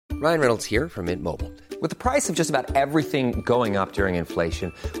Ryan Reynolds here from Mint Mobile. With the price of just about everything going up during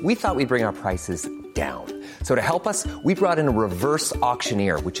inflation, we thought we'd bring our prices down. So to help us, we brought in a reverse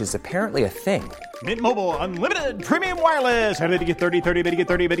auctioneer, which is apparently a thing. Mint Mobile Unlimited Premium Wireless. How to get 30, 30, bit to get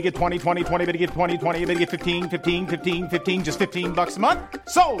 30, bit to get 20, 20, 20, bit to get 20, 20, bit to get 15, 15, 15, 15, just $15 a month?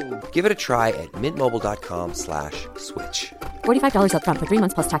 Sold! Give it a try at mintmobile.com/switch. $45 up front for 3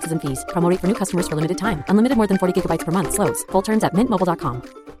 months plus taxes and fees. Promo rate for new customers for limited time. Unlimited more than 40 gigabytes per month. Slows full terms at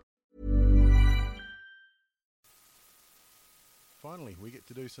mintmobile.com. Finally, we get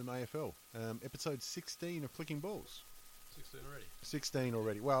to do some AFL. Episode 16 of Clicking Balls. 16 already. 16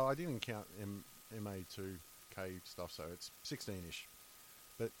 already. Well, I didn't count MA2K stuff, so it's 16-ish.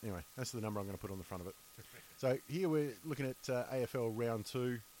 But anyway, that's the number I'm going to put on the front of it. So here we're looking at AFL Round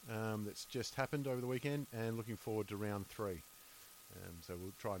 2 that's just happened over the weekend, and looking forward to Round 3. So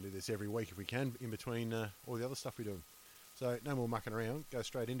we'll try and do this every week if we can, in between all the other stuff we do. So no more mucking around, go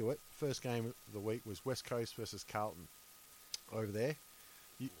straight into it. First game of the week was West Coast versus Carlton over there.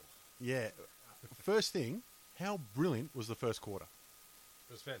 Yeah, first thing, how brilliant was the first quarter?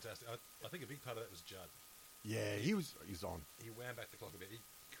 It was fantastic. I think a big part of that was Judd. Yeah, he was on. He wound back the clock a bit. He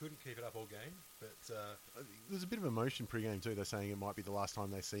couldn't keep it up all game, but there's a bit of emotion pre-game too. They're saying it might be the last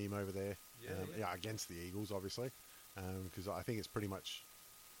time they see him over there. Yeah. Against the Eagles, obviously, because I think it's pretty much,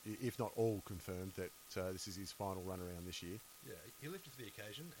 if not all, confirmed that this is his final run around this year. Yeah, he lifted to the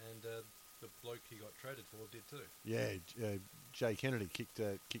occasion, and the bloke he got traded for did too. Yeah, Jay Kennedy kicked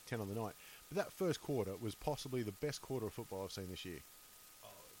 10 on the night. But that first quarter was possibly the best quarter of football I've seen this year. Oh,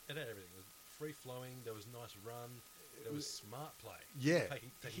 it had everything. It was free-flowing, there was nice run, there was smart play. Yeah.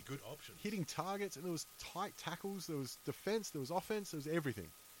 Taking good options. Hitting targets, and there was tight tackles, there was defence, there was offence, there was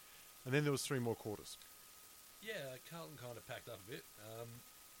everything. And then there was 3 more quarters. Yeah, Carlton kind of packed up a bit.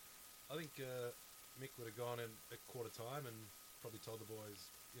 I think Mick would have gone in at quarter time and probably told the boys,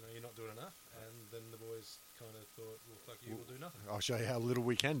 you're not doing enough. And then the boys kind of thought, well, fuck you, we'll do nothing. I'll show you how little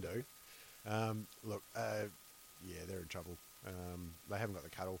we can do. Look, they're in trouble. They haven't got the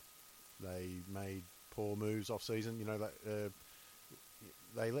cattle. They made poor moves off season.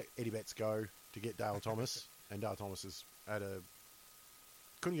 They let Eddie Betts go to get Dale Thomas, and Dale Thomas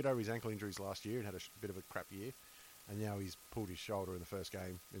couldn't get over his ankle injuries last year and had a bit of a crap year, and now he's pulled his shoulder in the first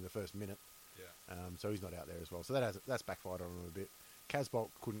game, in the first minute. Yeah. So he's not out there as well. So that's backfired on him a bit. Casbolt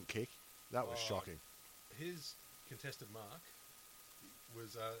couldn't kick. That was shocking. His contested mark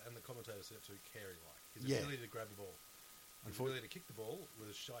was, and the commentator said to Carey-like. His ability to grab the ball. His ability to kick the ball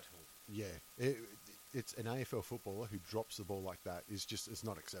was shite-hole. Yeah. It's an AFL footballer who drops the ball like that it's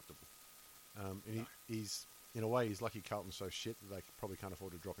not acceptable. He's, in a way, he's lucky Carlton's so shit that they probably can't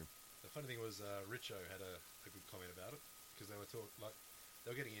afford to drop him. The funny thing was, Richo had a good comment about it, because they were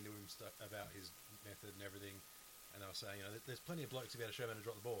getting into him about his method and everything, and they were saying, there's plenty of blokes who've had a showman to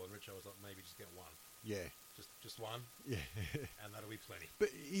drop the ball, and Richo was like, maybe just get one. Yeah. Just one. Yeah. And that'll be plenty.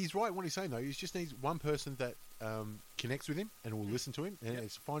 But he's right what he's saying, though. He just needs one person that connects with him and will listen to him, and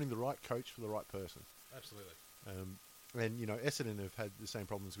it's finding the right coach for the right person. Absolutely. And, Essendon have had the same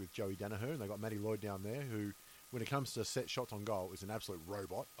problems with Joey Danaher, and they've got Matty Lloyd down there, who, when it comes to set shots on goal, is an absolute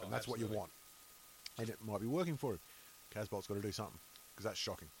robot, and that's absolutely. what you want. And it might be working for him. Casbolt's got to do something, because that's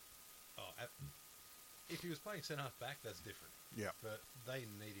shocking. If he was playing centre-half back, that's different. Yeah. But they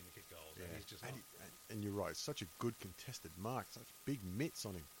need him to kick goals, and he's just not. And you're right, such a good contested mark, such big mitts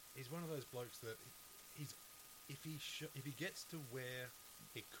on him. He's one of those blokes that if he gets to where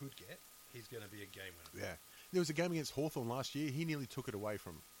it could get, he's going to be a game winner. Yeah. There was a game against Hawthorn last year. He nearly took it away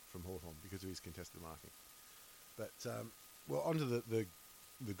from Hawthorn because of his contested marking. But, onto the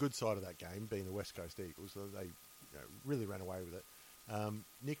good side of that game, being the West Coast Eagles, they really ran away with it.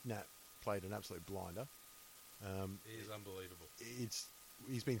 Nick Nat played an absolute blinder. He is unbelievable.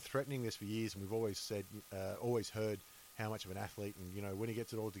 He's been threatening this for years, and we've always heard how much of an athlete, and when he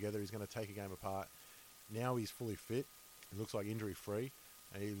gets it all together, he's going to take a game apart. Now he's fully fit. He looks like injury-free,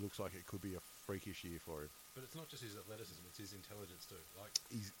 and he looks like it could be a freakish year for him. But it's not just his athleticism; it's his intelligence too. Like,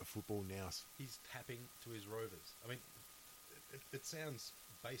 he's a football nous. He's tapping to his rovers. I mean, it sounds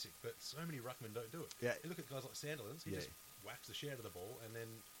basic, but so many ruckmen don't do it. Yeah. You look at guys like Sandilands; he just whacks the shit out of the ball and then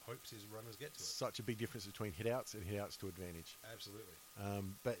hopes his runners get to it. Such a big difference between hit-outs and hit-outs to advantage. Absolutely.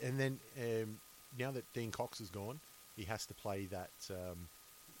 Now that Dean Cox is gone, he has to play that.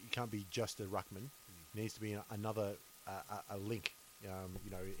 He can't be just a ruckman. He needs to be another link.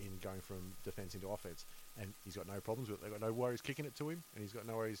 In going from defence into offence, and he's got no problems with it. They've got no worries kicking it to him, and he's got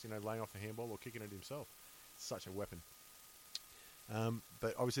no worries, laying off the handball or kicking it himself. Such a weapon.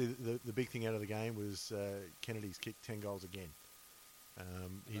 But obviously, the big thing out of the game was Kennedy's kicked 10 goals again.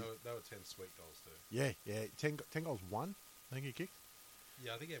 They were 10 sweet goals too. Yeah, 10 goals, 1, I think he kicked.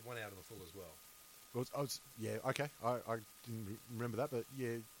 Yeah, I think he had one out in the full as well. Okay. I didn't remember that, but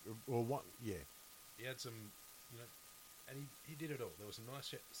yeah, or what? Yeah, He had some, and he did it all. There was some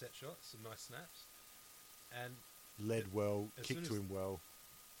nice set shots, some nice snaps, and led well, as kicked to soon as- him well.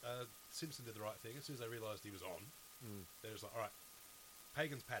 Simpson did the right thing. As soon as they realised he was on, they was like, all right,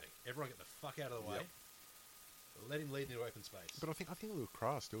 Pagan's padding. Everyone get the fuck out of the way. Yep. Let him lead into open space. But I think Luke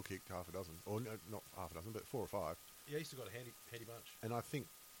Crass still kicked half a dozen, or no, not half a dozen, but 4 or 5. Yeah, he still got a handy bunch. And I think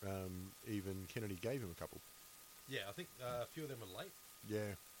even Kennedy gave him a couple. Yeah, I think a few of them were late.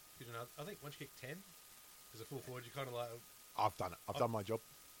 Yeah, I think once you kick 10 as a full forward, you kind of like, I've done it. I've done my job.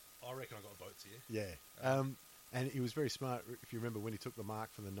 I reckon I got boats here. Yeah. And he was very smart. If you remember when he took the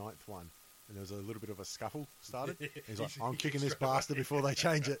mark for the 9th one, and there was a little bit of a scuffle started. He's like, I'm kicking this bastard before they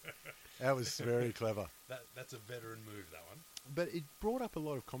change it. That was very clever. That's a veteran move, that one. But it brought up a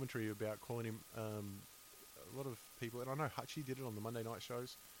lot of commentary about calling him, a lot of people, and I know Hutchie did it on the Monday night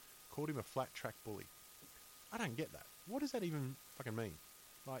shows, called him a flat track bully. I don't get that. What does that even fucking mean?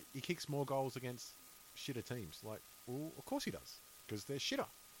 Like, he kicks more goals against shitter teams. Like, well, of course he does, because they're shitter.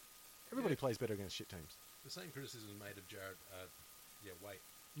 Everybody plays better against shit teams. The same criticism was made of Jared, Waite.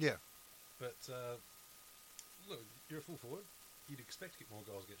 Yeah. But, look, you're a full forward. You'd expect to get more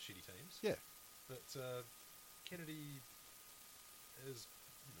goals against shitty teams. Yeah. But Kennedy is,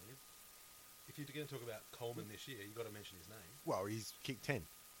 if you're going to talk about Coleman this year, you've got to mention his name. Well, he's kicked 10.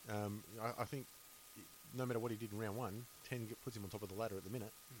 I think no matter what he did in round 1, 10 puts him on top of the ladder at the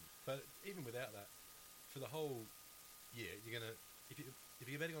minute. But even without that, for the whole year, you're going to, if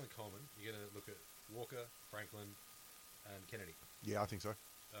you're betting on Coleman, you're going to look at Walker, Franklin, and Kennedy. Yeah, I think so.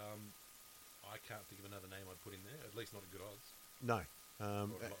 I can't think of another name I'd put in there, at least not at good odds. No. Or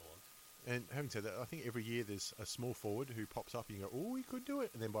a lot of odds. And having said that, I think every year there's a small forward who pops up and you go, oh, he could do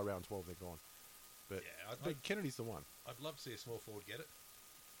it. And then by round 12, they're gone. But, but Kennedy's the one. I'd love to see a small forward get it,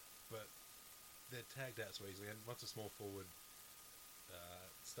 but they're tagged out so easily. And once a small forward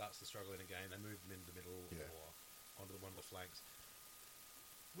starts to struggle in a game, they move them into the middle or onto one of the flanks,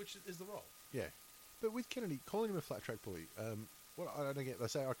 which is the role. Yeah. But with Kennedy, calling him a flat track bully, what I don't get, they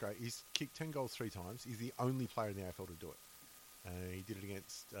say, okay, he's kicked 10 goals 3 times. He's the only player in the AFL to do it. He did it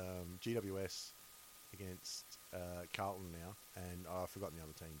against GWS, against Carlton now, and I've forgotten the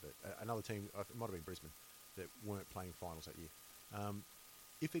other team, but another team, it might have been Brisbane, that weren't playing finals that year.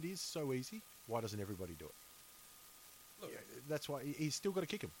 If it is so easy, why doesn't everybody do it? Look, that's why he's still got to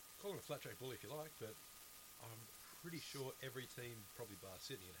kick him. Call him a flat track bully if you like, but I'm pretty sure every team, probably bar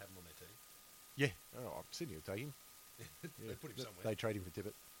Sydney, would have him on their team. Yeah, Sydney will take him. They put him somewhere. They trade him for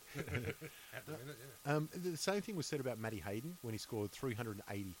Tippett. At the minute, yeah. The same thing was said about Matty Hayden when he scored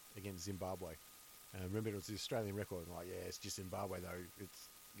 380 against Zimbabwe. Remember, it was the Australian record. Like, yeah, it's just Zimbabwe though. It's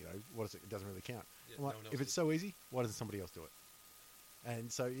what is it? It doesn't really count. Yeah, like, if it's so easy, why doesn't somebody else do it?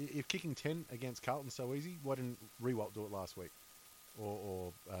 And so, if kicking 10 against Carlton's so easy, why didn't Rewalt do it last week,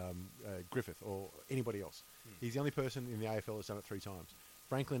 or Griffith, or anybody else? He's the only person in the AFL that's done it 3 times.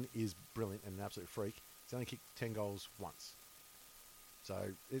 Franklin is brilliant and an absolute freak. He's only kicked 10 goals once. So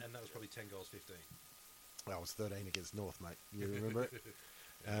and that was probably 10 goals, 15. Well, it was 13 against North, mate. You remember it?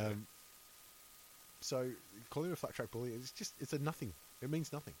 So calling him a flat track bully, it's a nothing. It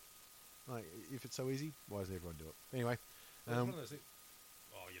means nothing. Like, if it's so easy, why doesn't everyone do it? Anyway. Well, it's one of those things,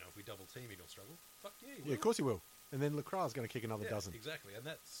 if we double team, he'll struggle. Fuck yeah, he will. Yeah, of course he will. And then Lacroix's going to kick another dozen. Exactly, and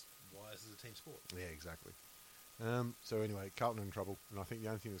that's why this is a team sport. Yeah, exactly. So anyway, Carlton in trouble, and I think the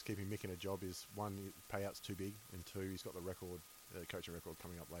only thing that's keeping Mick in a job is, 1, payout's too big, and 2, he's got the record, coaching record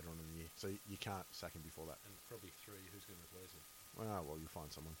coming up later on in the year. So you can't sack him before that. And probably 3, who's going to replace him? Well, you'll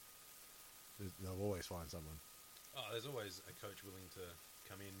find someone. They'll always find someone. Oh, there's always a coach willing to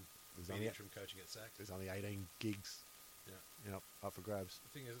come in, be an interim coach and get sacked. There's only 18 gigs. Yeah. Up for grabs.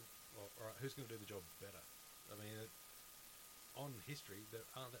 The thing is, all right, who's going to do the job better? I mean, on history, there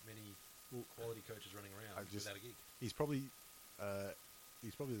aren't that many quality coaches running around without a gig. He's probably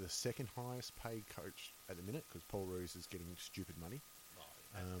the second highest paid coach at the minute, because Paul Roos is getting stupid money. Oh,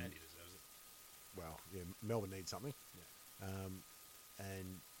 and he deserves it. Well, yeah, Melbourne needs something. Yeah.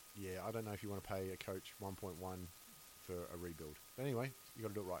 And yeah, I don't know if you want to pay a coach 1.1 for a rebuild. But anyway, you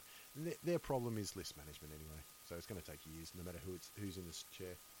got to do it right. Their problem is list management anyway, so it's going to take years, no matter who's in this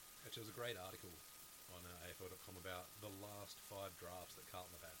chair. Actually, there was a great article on AFL.com about the last 5 drafts that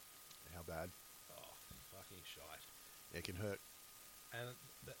Carlton have had. How bad? Oh, fucking shite. It can hurt. And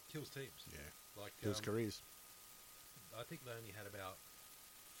that kills teams. Yeah. Like Kills careers. I think they only had about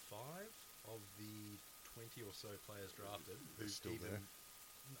 5 of the 20 or so players drafted Who's still there.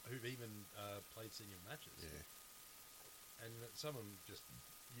 Who've even played senior matches. Yeah. And some of them just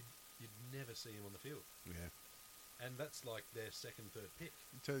you'd never see him on the field. Yeah. And that's like their second, third pick.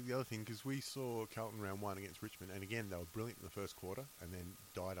 So the other thing, because we saw Carlton round 1 against Richmond, and again, they were brilliant in the first quarter and then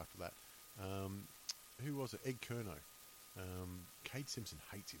died after that. Who was it? Ed Kerno. Cade Simpson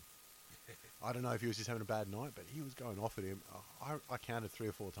hates him. I don't know if he was just having a bad night, but he was going off at him. I counted 3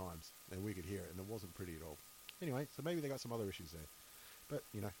 or 4 times, and we could hear it, and it wasn't pretty at all. Anyway, so maybe they got some other issues there. But,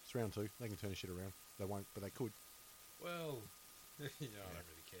 it's round 2. They can turn the shit around. They won't, but they could. Well, I don't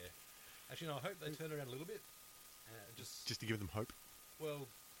really care. Actually, no, I hope they turn around a little bit. Just to give them hope? Well,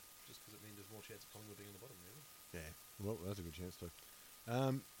 just because it means there's more chance of Collingwood being on the bottom, really. Yeah, well, that's a good chance too.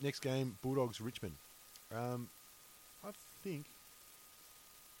 Next game, Bulldogs-Richmond. I think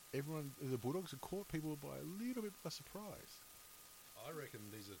the Bulldogs have caught people by a little bit by surprise. I reckon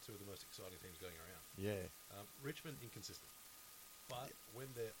these are two of the most exciting teams going around. Yeah. Richmond, inconsistent. But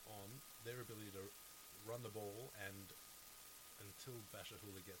when they're on, their ability to run the ball and until Basher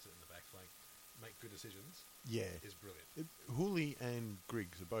Hooley gets it in the back flank, make good decisions is brilliant. Hooley and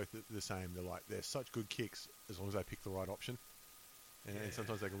Griggs are both the same. They're such good kicks as long as they pick the right option. And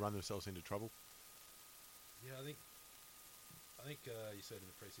sometimes they can run themselves into trouble. Yeah, I think you said in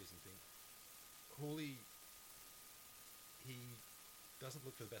the preseason thing, Hooley, he doesn't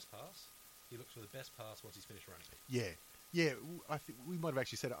look for the best pass. He looks for the best pass once he's finished running. Yeah. I think we might have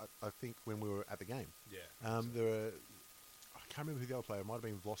actually said it. I think when we were at the game. Yeah. There were. I can't remember who the other player. It might have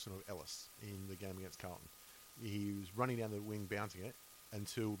been Vlossen or Ellis in the game against Carlton. He was running down the wing, bouncing it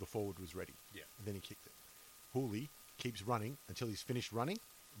until the forward was ready. Yeah. And then he kicked it. Hooley keeps running until he's finished running.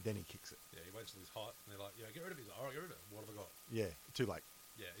 Then he kicks it. Yeah, he waits until he's hot, and they're like, get rid of it. He's like, all right, get rid of it. What have I got? Yeah, too late.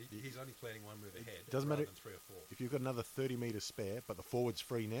 Yeah, he's only planning one move ahead. Doesn't matter than 3 or 4. if you've got another 30 metres spare, but the forward's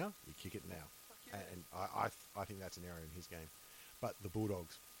free now. You kick it now. Fuck yeah. And I think that's an error in his game. But the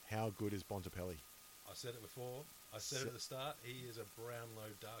Bulldogs, how good is Bontempelli? I said it before. I said it at the start. He is a Brownlow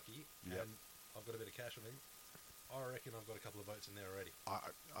darkie, and I've got a bit of cash on him. I reckon I've got a couple of votes in there already.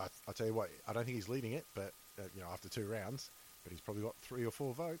 I tell you what, I don't think he's leading it, but after 2 rounds, but he's probably got 3 or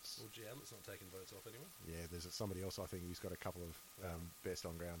 4 votes. Well, gee, Adlet's not taking votes off anyone. Yeah, there's somebody else I think who's got a couple of best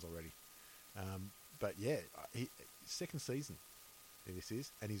on grounds already. But yeah, second season this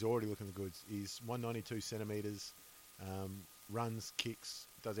is, and he's already looking the goods. He's 192 centimetres, runs, kicks,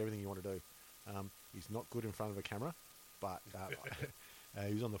 does everything you want to do. He's not good in front of a camera, but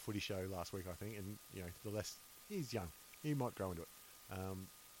he was on the footy show last week, I think, and he's young. He might grow into it.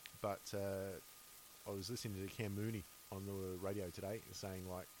 But I was listening to Cam Mooney on the radio today saying,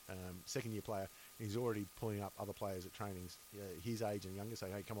 second year player, he's already pulling up other players at trainings his age and younger,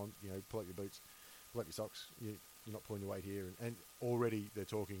 saying, hey, come on, pull up your boots, pull up your socks, you're not pulling your weight here. And already they're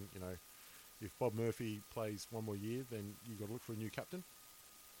talking, if Bob Murphy plays 1 more year, then you've got to look for a new captain.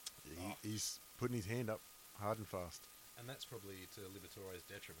 He's putting his hand up hard and fast. And that's probably to Liberatore's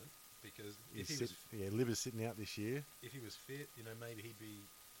detriment, because Liver's sitting out this year. If he was fit, maybe he'd be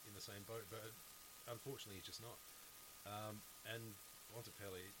in the same boat, but unfortunately he's just not. And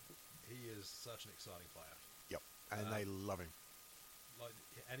Bontempelli, he is such an exciting player. Yep, and they love him.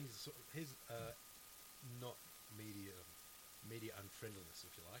 And he's not media unfriendliness,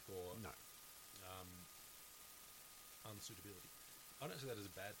 if you like, or no unsuitability. I don't see that as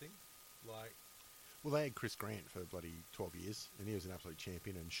a bad thing. Well, they had Chris Grant for bloody 12 years, and he was an absolute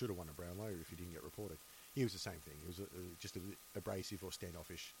champion and should have won a Brownlow if he didn't get reported. He was the same thing. He was just a bit abrasive or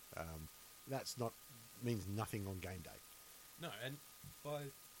standoffish. Means nothing on game day. No, and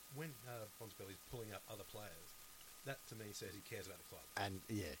when Bontempelli's pulling up other players, that to me says he cares about the club. And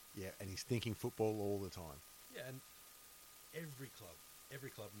and he's thinking football all the time. Yeah, and every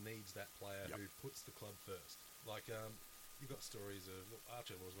club needs that player who puts the club first. You've got stories of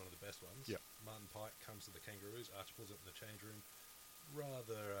Archer was one of the best ones. Yep. Martin Pike comes to the Kangaroos. Archer pulls up in the change room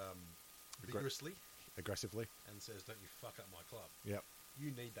rather vigorously, aggressively, and says, "Don't you fuck up my club." Yep. You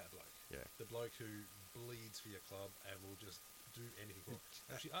need that bloke. Yeah. The bloke who bleeds for your club and will just do anything for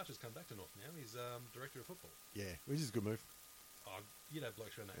it. Actually, Archer's come back to North now. He's director of football. Yeah, which is a good move. You'd have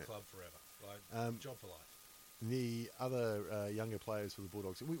blokes around that club forever. Job for life. The other younger players for the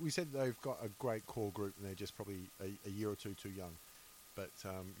Bulldogs, we said they've got a great core group and they're just probably a year or two too young. But,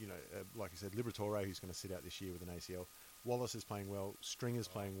 like I said, Liberatore, who's going to sit out this year with an ACL. Wallace is playing well. Stringer's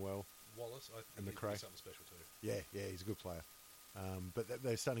playing well. Wallace, I think and he's McRae. Something special too. Yeah, he's a good player. But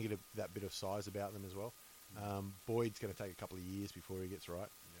they're starting to get that bit of size about them as well. Boyd's going to take a couple of years before he gets right.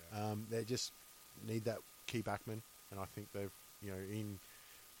 Yeah. They just need that key backman. And I think they've, in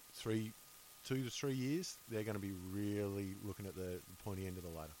 2 to 3 years, they're going to be really looking at the pointy end of the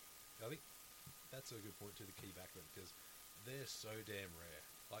ladder. I think that's a good point to the key backmen, because they're so damn rare.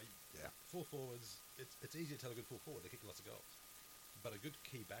 Full forwards, it's easy to tell a good full forward. They kick lots of goals. But a good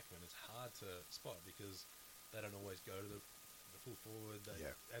key backman is hard to spot, because they don't always go to the full forward.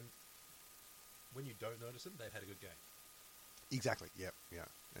 And when you don't notice them, they've had a good game. Exactly. Yeah.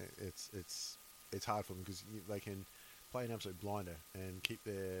 It's hard for them because they can play an absolute blinder and keep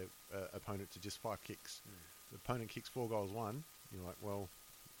their opponent to just 5 kicks. The opponent kicks 4 goals, 1. You're like, well,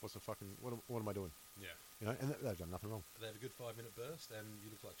 what's the fucking what am I doing? Yeah. And they've done nothing wrong. They have a good 5-minute burst, and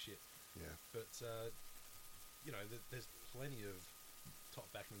you look like shit. Yeah. But there's plenty of top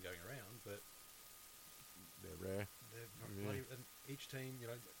backmen going around, but they're rare. They're not bloody, and each team,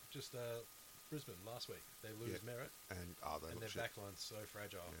 just Brisbane last week, they lose Merritt, and their backline's so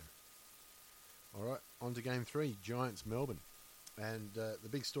fragile. Yeah. All right, on to game 3, Giants Melbourne, and the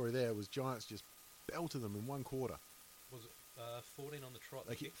big story there was Giants just belted them in 1 quarter. Was it 14 on the trot?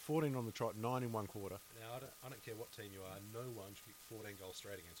 They kicked 14 on the trot, 9 in 1 quarter. Now I don't care what team you are, no one should kick 14 goals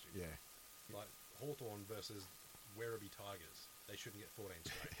straight against you. Yeah. Like Hawthorn versus Werribee Tigers, they shouldn't get 14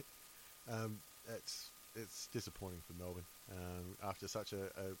 straight. It's disappointing for Melbourne after such a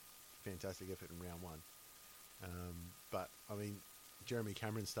fantastic effort in round 1. But I mean, Jeremy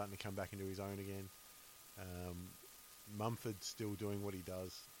Cameron's starting to come back into his own again. Mumford's still doing what he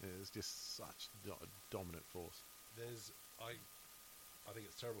does. It's just such a dominant force. I think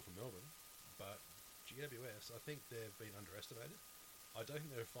it's terrible for Melbourne, but GWS, I think they've been underestimated. I don't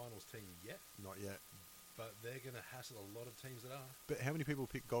think they're a finals team yet. Not yet. But they're going to hassle a lot of teams that are. But how many people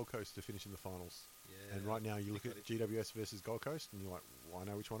pick Gold Coast to finish in the finals? Yeah. And right now you look at GWS versus Gold Coast and you're like, well, I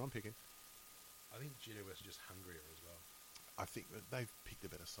know which one I'm picking. I think GWS are just hungrier as well. I think that they've picked a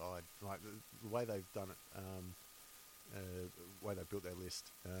better side. Like the way they've done it, the way they've built their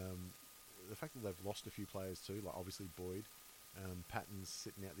list. The fact that they've lost a few players too, like obviously Boyd. Patton's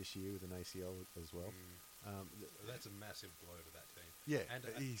sitting out this year with an ACL as well. That's a massive blow to that team. Yeah, and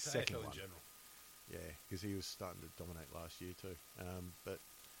he's to second AFL one. in general. Yeah, because he was starting to dominate last year too. But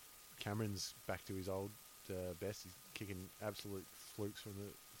Cameron's back to his old best. He's kicking absolute flukes from the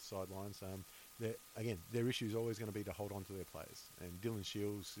sidelines. Their issue is always going to be to hold on to their players. And Dylan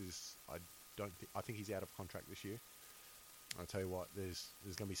Shields is, I think he's out of contract this year. I'll tell you what, there's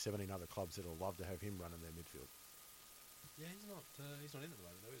going to be 17 other clubs that'll love to have him running their midfield. Yeah, he's not in at the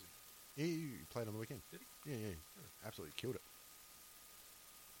moment though, is he? He played on the weekend. Did he? Yeah. Absolutely killed it.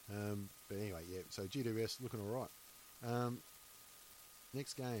 But anyway, yeah, so GWS looking all right.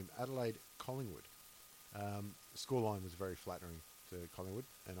 Next game, Adelaide Collingwood. Scoreline was very flattering to Collingwood,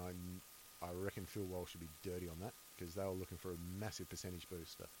 and I reckon Phil Walsh should be dirty on that because they were looking for a massive percentage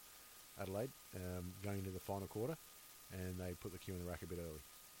booster. Adelaide going into the final quarter, and they put the cue in the rack a bit early.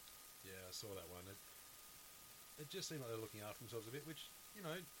 Yeah, I saw that one. It just seemed like they're looking after themselves a bit, which,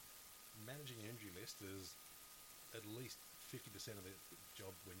 managing an injury list is at least 50% of the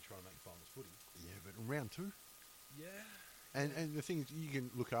job when you're trying to make finals footy. Yeah, but in round 2? Yeah. And the thing is, you can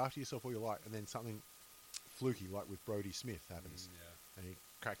look after yourself all you like, and then something fluky, like with Brodie Smith, happens. And he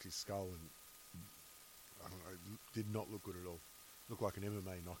cracks his skull and, I don't know, did not look good at all. Looked like an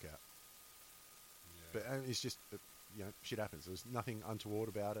MMA knockout. Yeah. But it's just, shit happens. There was nothing untoward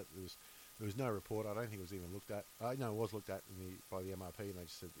about it. There was no report. I don't think it was even looked at. No, it was looked at by the MRP, and they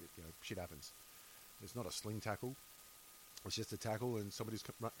just said, shit happens. It's not a sling tackle. It's just a tackle, and somebody's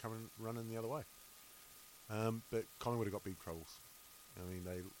running the other way. But Collingwood have got big troubles. I mean,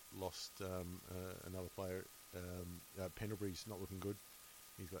 they lost another player. Pendlebury's not looking good.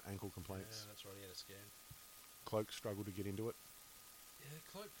 He's got ankle complaints. Yeah, that's right. He had a scan. Cloak struggled to get into it. Yeah,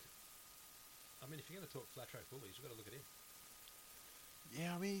 Cloak. I mean, if you're going to talk flat track bullies, you've got to look at him.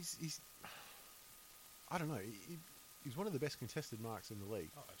 Yeah, I mean, he's I don't know. He's one of the best contested marks in the league.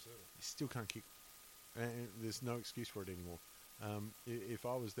 Oh, absolutely. He still can't kick. And there's no excuse for it anymore. If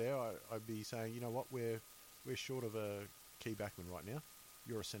I was there, I'd be saying, you know what, we're short of a key backman right now.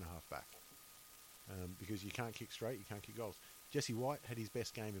 You're a centre half back. Because you can't kick straight, you can't kick goals. Jesse White had his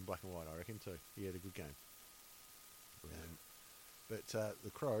best game in black and white, I reckon, too. He had a good game. But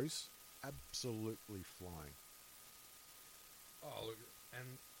the Crows, absolutely flying. Oh, look,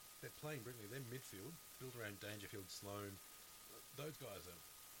 and they're playing brilliantly. Their midfield, built around Dangerfield, Sloan, those guys are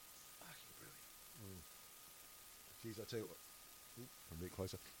fucking brilliant. Geez, I tell you what, I'm a bit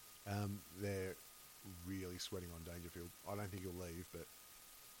closer. They're really sweating on Dangerfield. I don't think he'll leave, but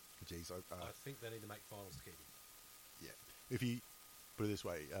geez, I think they need to make finals to keep him. Yeah. If you put it this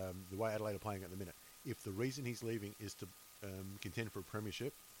way, the way Adelaide are playing at the minute, if the reason he's leaving is to contend for a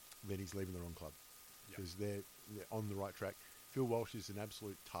premiership, then he's leaving the wrong club because they're on the right track. Phil Walsh is an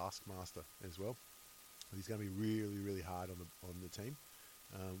absolute taskmaster as well. He's going to be really, really hard on the team,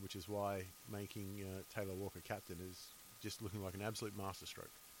 which is why making Taylor Walker captain is just looking like an absolute masterstroke.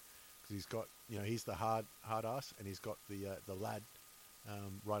 Because he's got, he's the hard ass, and he's got the lad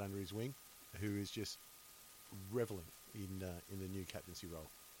right under his wing, who is just reveling in the new captaincy role.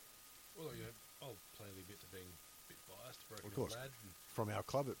 Well, I'll play a bit to being a bit biased, Broken Of Hill course, lad. from our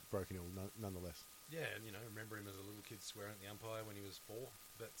club at Broken Hill, nonetheless. Yeah, and remember him as a little kid swearing at the umpire when he was 4.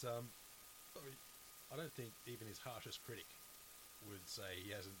 But I don't think even his harshest critic would say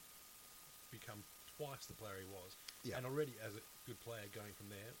he hasn't become twice the player he was, and already as a good player going from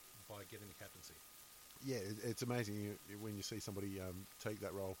there by getting the captaincy. Yeah, it's amazing when you see somebody take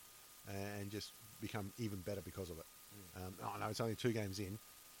that role and just become even better because of it. I know it's only 2 games in,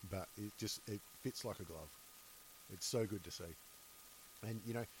 but it fits like a glove. It's so good to see. And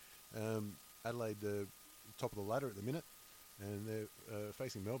Adelaide, the top of the ladder at the minute, and they're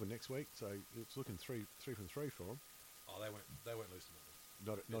facing Melbourne next week, so it's looking 3 from 3 for them. Oh, they won't lose to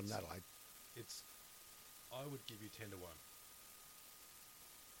Melbourne. Not in Adelaide. I would give you 10-1.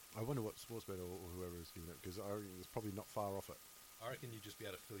 I wonder what Sportsbet or whoever is giving it, because I reckon it's probably not far off it. I reckon you'd just be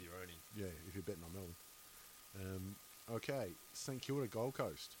able to fill your own in. Yeah, if you're betting on Melbourne. Okay, St Kilda Gold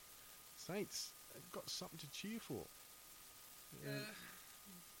Coast. Saints have got something to cheer for.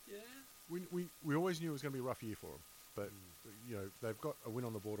 Yeah. We always knew it was going to be a rough year for them, but they've got a win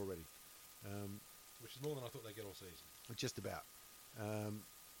on the board already, which is more than I thought they'd get all season. Just about.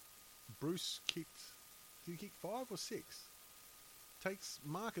 Bruce kicked. Did he kick 5 or 6? Takes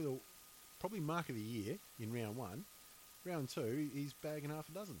probably mark of the year in round 1. Round 2, he's bagging half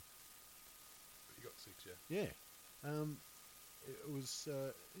a dozen. He got 6, yeah. Yeah. It was.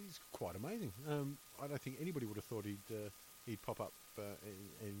 He's quite amazing. I don't think anybody would have thought he'd pop up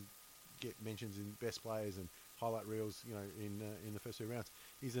and get mentions in best players and highlight reels. In the first 2 rounds,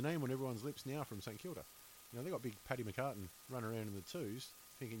 he's a name on everyone's lips now from St Kilda. They got big Paddy McCartan running around in the 2s,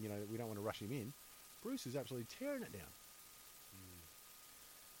 thinking we don't want to rush him in. Bruce is absolutely tearing it down.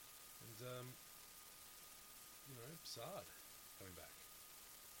 And Saad coming back.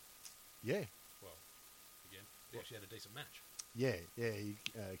 Yeah. Well, again, he actually had a decent match. Yeah, he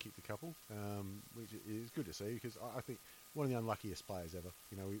kicked a couple, which is good to see, because I think one of the unluckiest players ever.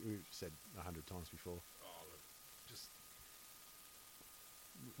 We've said 100 times before. Oh, look, just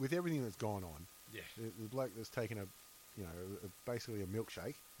with everything that's gone on. Yeah. The bloke that's taken basically a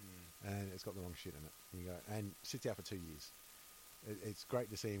milkshake, and it's got the wrong shit in it. And sits out for 2 years. It's great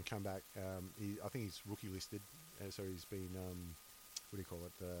to see him come back. I think he's rookie listed, so he's been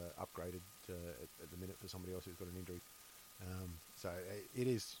upgraded at the minute for somebody else who's got an injury. So it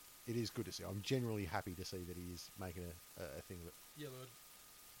is good to see. I'm generally happy to see that he is making a thing of it. Yeah, Lord,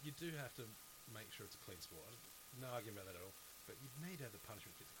 you do have to make sure it's a clean sport. No argument about that at all. But you need to have the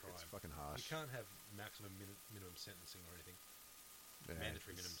punishment fit the crime. It's fucking harsh. You can't have maximum minimum sentencing or anything. Yeah,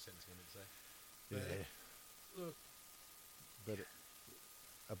 mandatory minimum sentencing, I meant to say. But, Look. But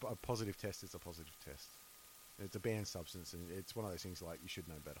a positive test is a positive test. It's a banned substance, and it's one of those things like you should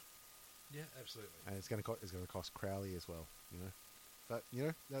know better. Yeah, absolutely. And it's going to cost Crowley as well, But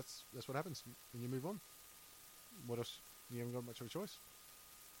that's what happens when you move on. What else? You haven't got much of a choice.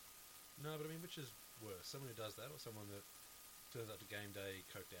 No, but I mean, which is worse, someone who does that or someone that turns up to game day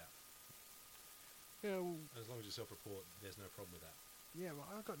coked out? Yeah, well, as long as you self-report, there's no problem with that. Yeah, well,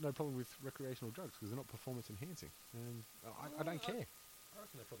 I've got no problem with recreational drugs because they're not performance enhancing, and I don't care. I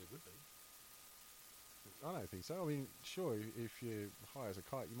reckon they probably would be. I don't think so. I mean, sure, if you're high as a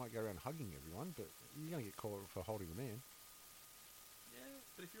kite, you might go around hugging everyone, but you're going to get caught for holding a man. Yeah,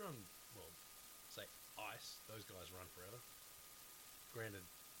 but if you're on, say, ice, those guys run forever. Granted,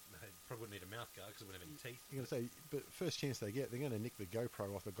 they probably wouldn't need a mouth guard because they wouldn't have any teeth. You're going to say, but first chance they get, they're going to nick the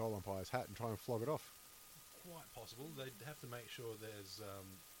GoPro off the goal umpire's hat and try and flog it off. Quite possible. They'd have to make sure there's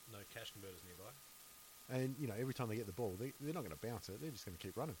no cash converters nearby. And, every time they get the ball, they're not going to bounce it. They're just going to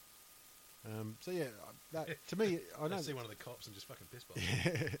keep running. So, yeah, that, to me, I know... see one of the cops and just fucking piss bombs.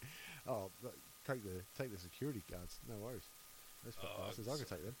 Oh, take the security guards. No worries. Those bastards, I can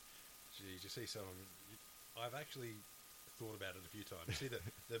take them. Geez, you see someone... I've actually thought about it a few times. You see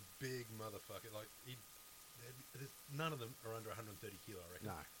the big motherfucker, none of them are under 130 kilo, I reckon.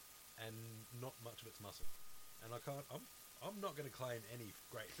 No. And not much of it's muscle. And I'm not going to claim any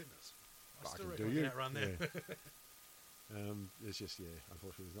great fitness. I still reckon I can outrun them. Yeah. It's just,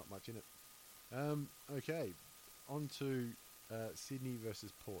 unfortunately there's not much in it. Okay, on to Sydney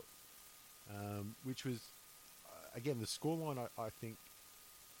versus Port, which was, again, the scoreline, I think,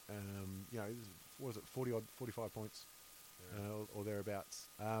 what was it, 45 points, or thereabouts.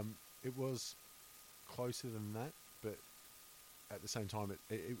 It was closer than that, but at the same time,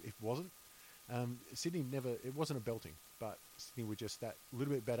 it wasn't. Sydney it wasn't a belting, but Sydney were just that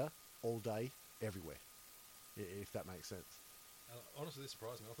little bit better all day, everywhere, if that makes sense. Honestly, this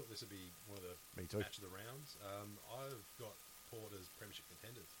surprised me. I thought this would be one of the match of the rounds. I've got Port as premiership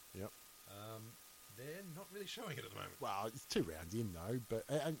contenders. Yep. they're not really showing it at the moment. Well, it's 2 rounds in though, but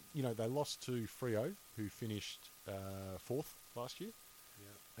and they lost to Freo, who finished 4th last year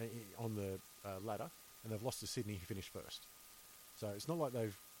on the ladder, and they've lost to Sydney, who finished 1st. So it's not like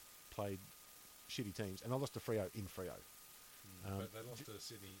they've played shitty teams, and they lost to Freo in Freo. But they lost to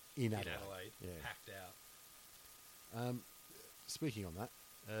Sydney in Adelaide, yeah. packed out. Speaking on that,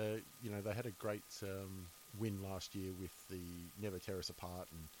 they had a great win last year with the Never Tear Us Apart.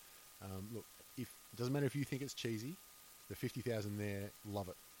 And look, it doesn't matter if you think it's cheesy, the 50,000 there love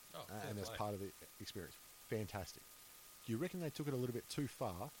it, and that's part of the experience. Fantastic. Do you reckon they took it a little bit too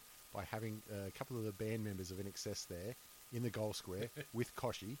far by having a couple of the band members of NXS there in the goal square with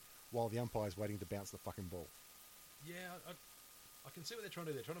Koshi while the umpire's waiting to bounce the fucking ball? Yeah, I can see what they're trying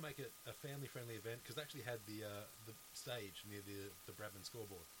to do. They're trying to make it a family-friendly event because they actually had the stage near the Bradman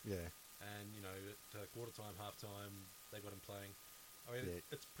scoreboard. Yeah. And, at quarter time, half time, they got him playing. I mean,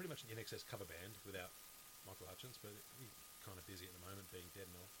 it's pretty much an NXS cover band without Michael Hutchins, but he's kind of busy at the moment, being dead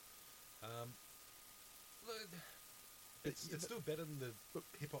and all. Look, it's still better than the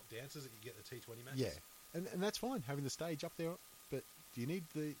hip-hop dancers that you get at the T20 matches. Yeah, and that's fine, having the stage up there, but do you need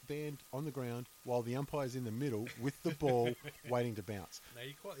the band on the ground while the umpire's in the middle with the ball waiting to bounce? Now,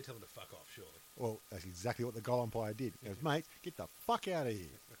 you quietly tell them to fuck off, surely. Well, that's exactly what the goal umpire did. He goes, mate, get the fuck out of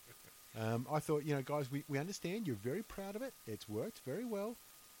here. I thought, guys, we understand. You're very proud of it. It's worked very well.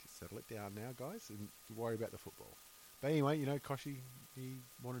 Just settle it down now, guys, and worry about the football. But anyway, Koshi, he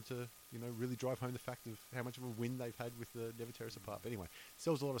wanted to, really drive home the fact of how much of a win they've had with the Never Tear Us Apart. But anyway,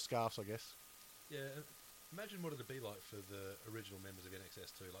 sells a lot of scarves, I guess. Yeah, imagine what it'd be like for the original members of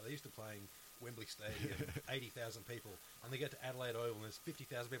NXS too. Like, they used to playing Wembley Stadium, 80,000 people, and they get to Adelaide Oval and there's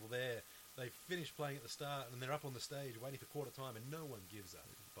 50,000 people there. They finish playing at the start and they're up on the stage waiting for quarter time and no one gives up.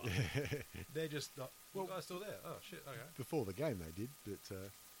 They're just not, you guys still there? Oh shit, okay. Before the game they did, but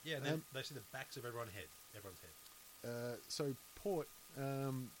yeah, and then they see the backs of everyone's head. So Port,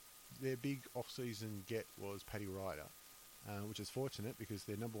 their big off-season get was Paddy Ryder, which is fortunate because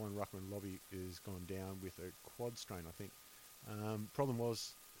their number one ruckman, Lobby, is gone down with a quad strain, I think. Problem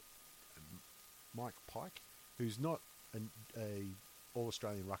was Mike Pike, who's not a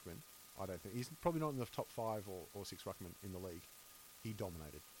all-Australian ruckman, I don't think. He's probably not in the top 5 or 6 ruckmen in the league. He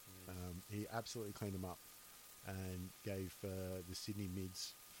dominated. He absolutely cleaned them up and gave the Sydney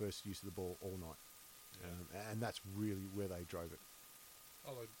mids first use of the ball all night. Yeah. And that's really where they drove it.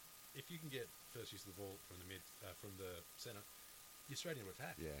 Oh, like, if you can get first use of the ball from the from the centre, you're straight into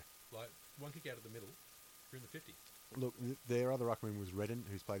attack. Yeah. Like, one kick out of the middle, you're in the 50. Look, their other ruckman was Redden,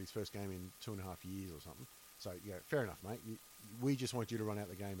 who's played his first game in 2.5 years or something. So, fair enough, mate. We just want you to run out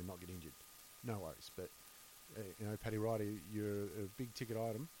the game and not get injured. No worries. But, Paddy Ryder, you're a big-ticket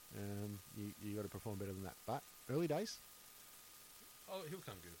item. You got to perform better than that. But early days? Oh, he'll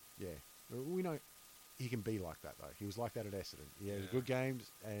come good. Yeah. We know he can be like that, though. He was like that at Essendon. He has good games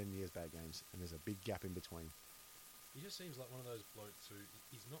and he has bad games, and there's a big gap in between. He just seems like one of those blokes who,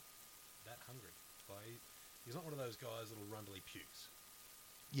 he's not that hungry. Like, he's not one of those guys that'll run till he pukes.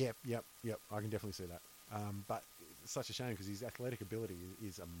 Yep. I can definitely see that. But it's such a shame because his athletic ability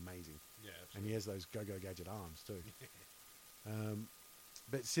is amazing. Yeah, absolutely. And he has those go-go gadget arms too.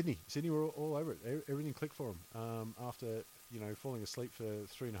 But Sydney were all over it. Everything clicked for them. After, falling asleep for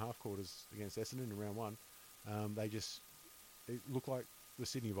 3.5 quarters against Essendon in round 1, it looked like the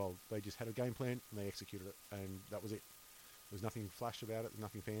Sydney of old. They just had a game plan and they executed it, and that was it. There was nothing flash about it,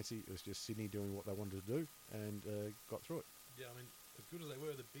 nothing fancy. It was just Sydney doing what they wanted to do and got through it. Yeah, I mean, as good as they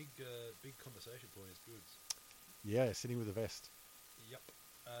were, the big conversation point is Goods. Yeah, Sydney with the vest. Yep.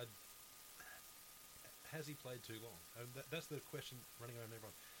 Has he played too long? And that's the question running around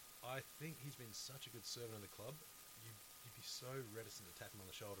everyone. I think he's been such a good servant of the club. You'd be so reticent to tap him on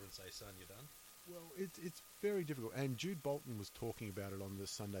the shoulder and say, son, you're done. Well, it's very difficult. And Jude Bolton was talking about it on the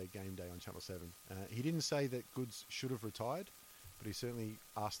Sunday game day on Channel 7. He didn't say that Goods should have retired, but he certainly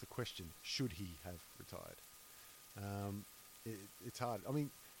asked the question, should he have retired? It's hard. I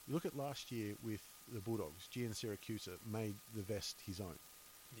mean, you look at last year with the Bulldogs, Gian Siracusa made the vest his own.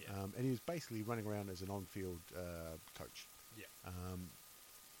 Yeah. And he was basically running around as an on-field coach. Yeah.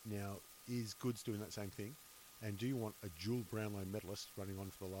 Now, is Goods doing that same thing? And do you want a dual Brownlow medalist running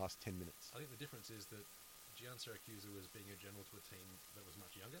on for the last 10 minutes? I think the difference is that Gian Siracusa was being a general to a team that was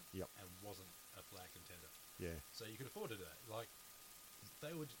much younger and wasn't a flag contender. Yeah. So you could afford to do that. Like,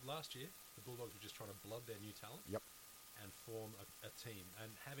 they would, last year, the Bulldogs were just trying to blood their new talent and form a team. And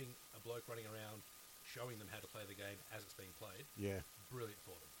having a bloke running around showing them how to play the game as it's being played, brilliant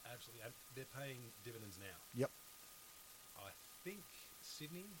for them. Absolutely. And they're paying dividends now. Yep. I think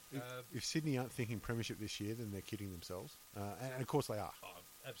Sydney... If Sydney aren't thinking premiership this year, then they're kidding themselves. And of course they are. Oh,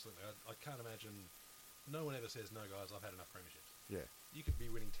 absolutely. I can't imagine no one ever says, no, guys, I've had enough premierships. Yeah, You could be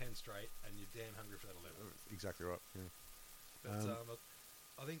winning 10 straight and you're damn hungry for that 11. exactly right. Yeah. But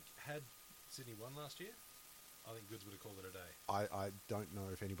I think had Sydney won last year, I think Goods would have called it a day. I don't know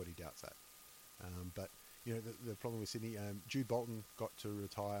if anybody doubts that. But, you know, the problem with Sydney, Jude Bolton got to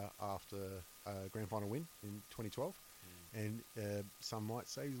retire after a grand final win in 2012. And some might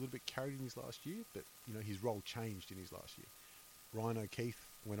say he was a little bit carried in his last year, but, you know, his role changed in his last year. Ryan O'Keefe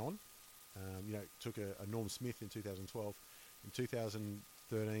went on, you know, took a Norm Smith in 2012. In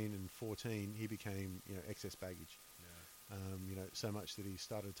 2013 and 14, he became, you know, excess baggage. Yeah. You know, so much that he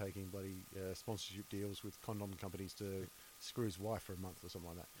started taking bloody sponsorship deals with condom companies to screw his wife for a month or something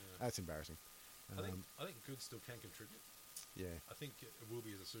like that. Yeah. That's embarrassing. I think Goods still can contribute. Yeah. I think it will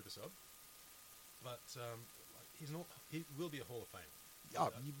be as a super sub, but he's not. He will be a Hall of Famer.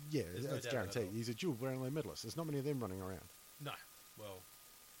 Oh, yeah, There's no that's doubt about guaranteed. that. He's a dual Brownlow medalist. There's not many of them running around. No, well,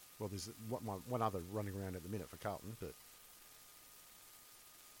 Well, there's one other running around at the minute for Carlton, but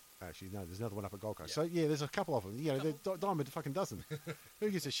actually, no, there's another one up at Gold Coast. Yeah. So, yeah, there's a couple of them. You know, the Diamond fucking dozen.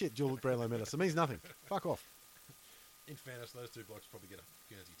 Who gives a shit, dual Brownlow medalist? It means nothing. Fuck off. in fairness, those two blokes probably get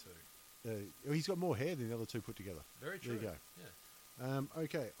a Guernsey too. He's got more hair than the other two put together. Very true. There you go. Yeah.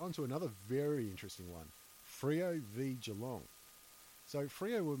 Okay, on to another very interesting one. Freo v Geelong. So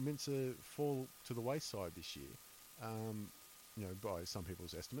Freo were meant to fall to the wayside this year, you know, by some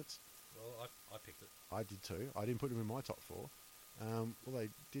people's estimates. Well, I picked it. I did too. I didn't put them in my top four. What they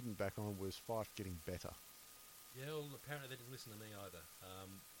didn't back on was Fife getting better. Yeah, well, apparently they didn't listen to me either.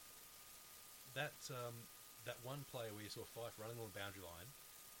 That one player where you saw Fife running on the boundary line,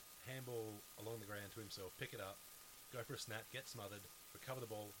 handball along the ground to himself, pick it up, go for a snap, get smothered, recover the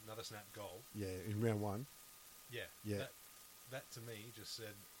ball, another snap, goal. Yeah, in round one. Yeah. Yeah. That to me just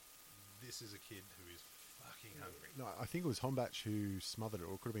said, this is a kid who is fucking hungry. No, I think it was Hombach who smothered it,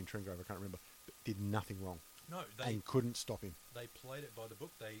 or it could have been Trengove, I can't remember, but did nothing wrong No, and couldn't stop him. they played it by the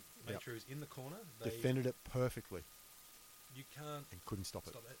book. They made Yep. sure he was in the corner. They, Defended it perfectly You can't and couldn't stop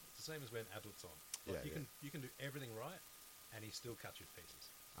it. stop it. It's the same as when Ablett's on. Yeah, you can do everything right, and he still cuts you to pieces.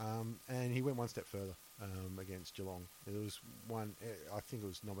 And he went one step further against Geelong. There was one, I think it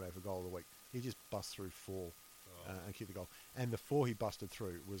was nominated for goal of the week. He just bust through four and kicked the goal. And the four he busted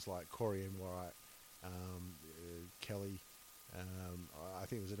through was like Corey Enright, Kelly. I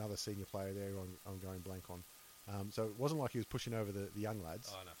think there was another senior player there I'm going blank on. So it wasn't like he was pushing over the young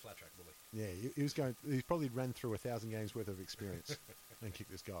lads. Oh no, flat track bully. Yeah, he probably ran through 1,000 games worth of experience and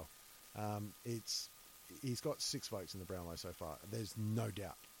kicked this goal. He's got 6 votes in the Brownlow so far. There's no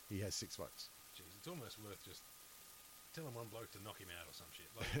doubt he has 6 votes. Jeez, it's almost worth just telling one bloke to knock him out or some shit.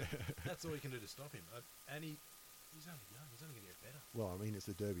 Like, that's all you can do to stop him. And he's only young. He's only going to get better. Well, I mean, it's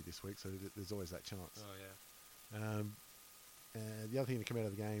the Derby this week, so there's always that chance. Oh yeah. The other thing to come out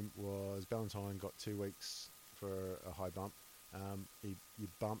of the game was Ballantyne got 2 weeks for a high bump. You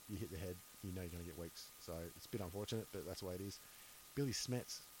bump, you hit the head, you know you're going to get weeks. So it's a bit unfortunate, but that's the way it is. Billy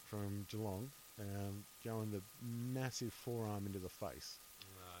Smets from Geelong going the massive forearm into the face.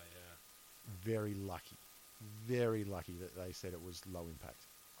 Oh yeah. Very lucky that they said it was low impact.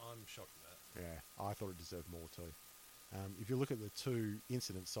 I'm shocked at that. Yeah, I thought it deserved more too. If you look at the two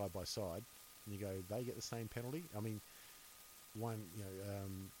incidents side by side, and you go, they get the same penalty. I mean, one, you know,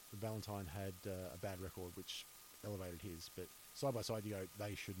 Valentine had a bad record, which elevated his, but side by side, you go,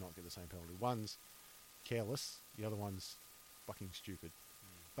 they should not get the same penalty. One's careless, the other one's fucking stupid.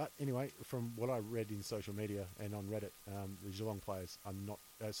 But anyway, from what I read in social media and on Reddit, the Geelong players are not,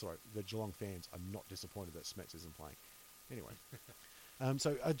 the Geelong fans are not disappointed that Smets isn't playing. Anyway,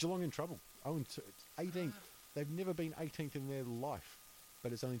 so Geelong in trouble. 18th. They've never been 18th in their life,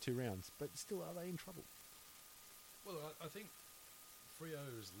 but it's only 2 rounds. But still, are they in trouble? Well, I think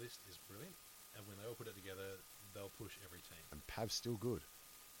Freo's list is brilliant, and when they all put it together, they'll push every team. And Pav's still good.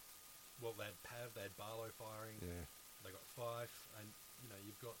 Well, they had Pav, they had Barlow firing, Yeah. they got Fife, and you know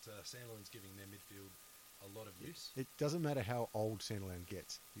you've got Sandilands giving their midfield a lot of use. It doesn't matter how old Sandiland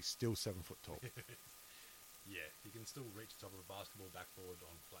gets; he's still 7 foot tall. Yeah, he can still reach the top of a basketball backboard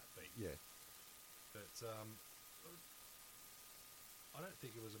on flat feet. Yeah. But I don't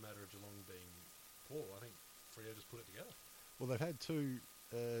think it was a matter of Geelong being poor. I think Freo just put it together. Well, they've had 2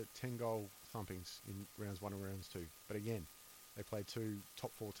 10-goal thumpings in rounds 1 and rounds 2. But again, they played 2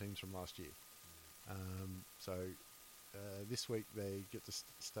 top 4 teams from last year. So this week they get to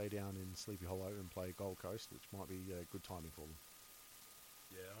stay down in Sleepy Hollow and play Gold Coast, which might be good timing for them.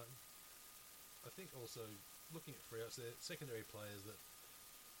 Yeah, I think also looking at Freo, it's their secondary players that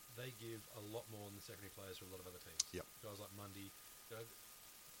they give a lot more than the secondary players for a lot of other teams. Yep. Guys like Mundy, you know,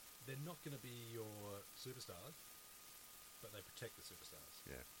 they're not going to be your superstars, but they protect the superstars.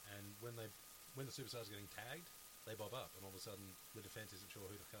 Yeah. And when they when the superstars are getting tagged, they bob up, and all of a sudden the defence isn't sure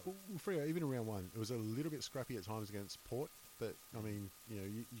who to cover. Well, Freo, even in round one, it was a little bit scrappy at times against Port, but I mean,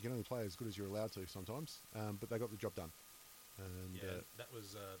 you can only play as good as you're allowed to sometimes. But they got the job done. And that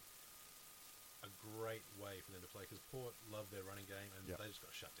was a great way for them to play because Port loved their running game, and they just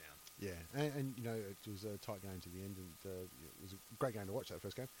got shut down. Yeah, and it was a tight game to the end, and it was a great game to watch, that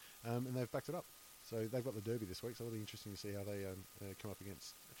first game, and they've backed it up. So they've got the derby this week, so it'll be interesting to see how they come up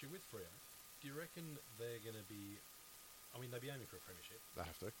against. Actually, with Freo, do you reckon they're going to be... I mean, they'll be aiming for a premiership. They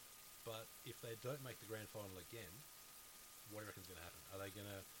have to. But if they don't make the grand final again, what do you reckon's going to happen? Are they going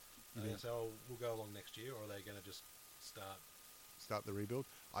to say, oh, we'll go along next year, or are they going to just start the rebuild?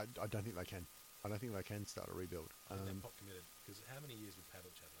 I don't think they can. I don't think they can start a rebuild. They're pot committed, because how many years would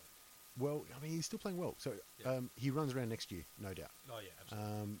Pavic have though? Well, I mean, he's still playing well. So he runs around next year, no doubt. Oh, yeah,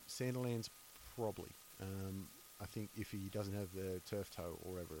 absolutely. Sandilands, probably. I think if he doesn't have the turf toe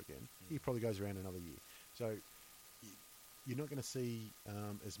or ever again, he probably goes around another year. So you're not going to see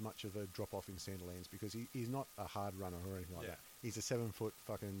as much of a drop-off in Sandilands because he's not a hard runner or anything like that. He's a 7-foot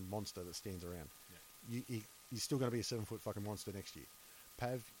fucking monster that stands around. Yeah. He's still going to be a 7-foot fucking monster next year.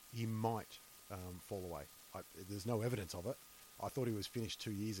 Pav, he might fall away. There's no evidence of it. I thought he was finished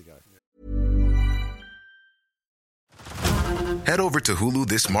 2 years ago. Head over to Hulu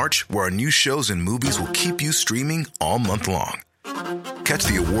this March, where our new shows and movies will keep you streaming all month long. Catch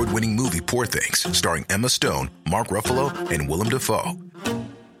the award-winning movie Poor Things, starring Emma Stone, Mark Ruffalo, and Willem Dafoe.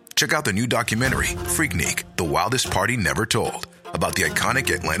 Check out the new documentary, Freaknik, The Wildest Party Never Told, about the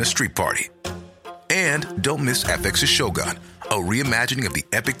iconic Atlanta Street Party. And don't miss FX's Shogun, a reimagining of the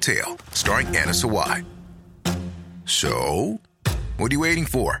epic tale, starring Anna Sawai. So, what are you waiting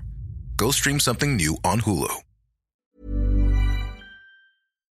for? Go stream something new on Hulu.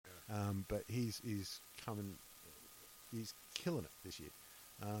 But he's killing it this year.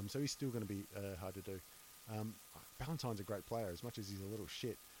 So he's still going to be hard to do. Ballantyne's a great player, as much as he's a little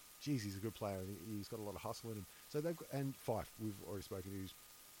shit. Geez, he's a good player. He's got a lot of hustle in him. So and Fife, we've already spoken.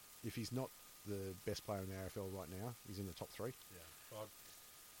 If he's not the best player in the AFL right now, he's in the top 3. Yeah, well,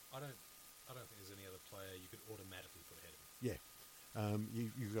 I don't think there's any other player you could automatically put ahead of him.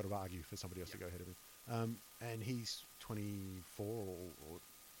 Yeah, you've got to argue for somebody else to go ahead of him. And he's 24 or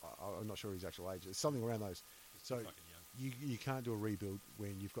I'm not sure his actual age. It's something around those. He's so fucking young. you can't do a rebuild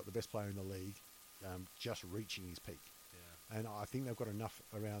when you've got the best player in the league just reaching his peak. Yeah. And I think they've got enough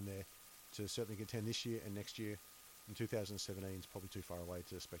around there to certainly contend this year and next year. And 2017 is probably too far away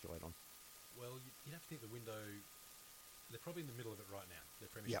to speculate on. Well, you'd have to think the window... They're probably in the middle of it right now, their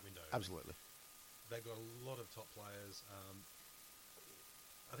premiership window. Absolutely. They've got a lot of top players.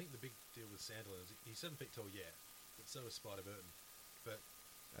 I think the big deal with Sandilands, he's 7 feet tall, yeah, but so is Spider Burton. But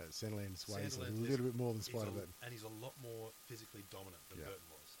Sandilands weighs a little bit more than Spider Burton. And he's a lot more physically dominant than Burton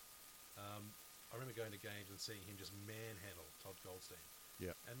was. I remember going to games and seeing him just manhandle Todd Goldstein.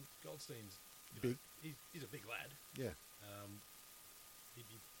 Yeah. And Goldstein's big. He's a big lad. Yeah.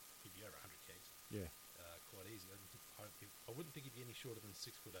 He'd be over 100 kgs. Yeah. Quite easy. I wouldn't think he'd be any shorter than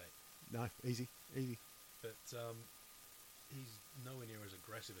 6'8". No, easy. But he's nowhere near as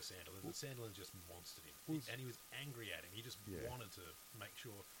aggressive as Sandilands. And Sandilands just monstered him. And he was angry at him. He just wanted to make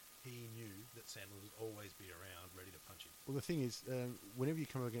sure he knew that Sandilands would always be around, ready to punch him. Well, the thing is, whenever you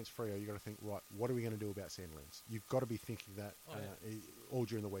come up against Freo, you've got to think, right, what are we going to do about Sandilands? You've got to be thinking that all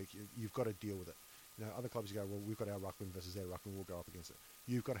during the week. You've got to deal with it. Other clubs you go, well, we've got our ruckman versus their ruckman, we'll go up against it.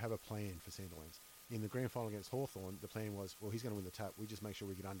 You've got to have a plan for Sandilands. In the grand final against Hawthorn, the plan was, well, he's going to win the tap. We just make sure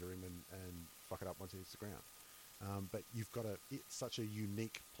we get under him and fuck it up once he hits the ground. But you've got it's such a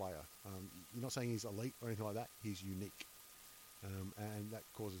unique player. You're not saying he's elite or anything like that. He's unique. And that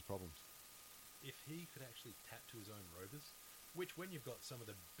causes problems. If he could actually tap to his own rovers, which when you've got some of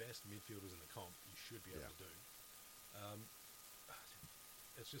the best midfielders in the comp, you should be able to do.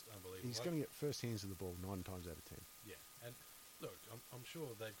 It's just unbelievable. He's going to get first hands of the ball 9 times out of 10. Yeah, and look, I'm sure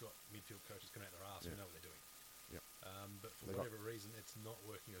they've got midfield coaches coming out their arse who know what they're doing. Yep. But for whatever reason, it's not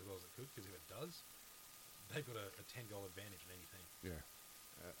working as well as it could, because if it does, they've got a 10-goal advantage in anything. Yeah,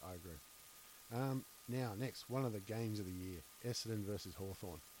 I agree. Now, next, one of the games of the year, Essendon versus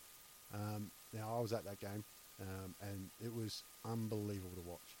Hawthorn. Now, I was at that game, and it was unbelievable to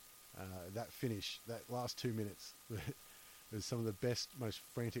watch. That finish, that last 2 minutes, was some of the best, most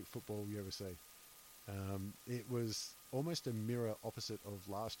frantic football you ever see. It was almost a mirror opposite of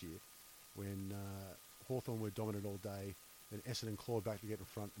last year, when Hawthorn were dominant all day, then Essendon clawed back to get in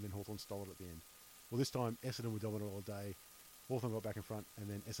front, and then Hawthorn stole it at the end. Well, this time, Essendon were dominant all day, Hawthorn got back in front, and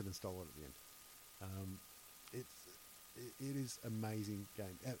then Essendon stole it at the end. It is amazing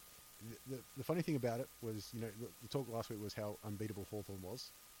game. The funny thing about it was, the talk last week was how unbeatable Hawthorn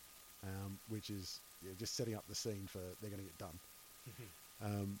was. which is just setting up the scene for they're going to get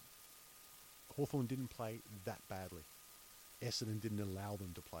done. Hawthorn didn't play that badly. Essendon didn't allow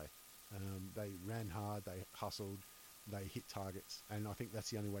them to play. They ran hard, they hustled, they hit targets, and I think that's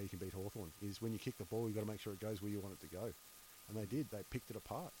the only way you can beat Hawthorn is when you kick the ball, you've got to make sure it goes where you want it to go. And they did. They picked it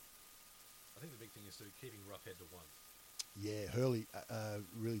apart. I think the big thing is keeping Roughhead to 1. Yeah, Hurley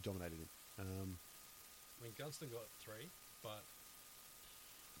really dominated him. I mean, Gunston got 3, but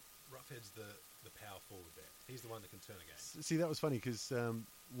Roughhead's the power forward there. He's the one that can turn a game. See, that was funny because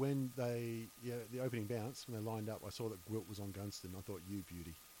when the opening bounce, when they lined up, I saw that Gwilt was on Gunston. I thought, you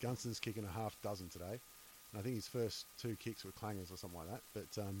beauty. Gunston's kicking a half dozen today. And I think his first 2 kicks were clangers or something like that.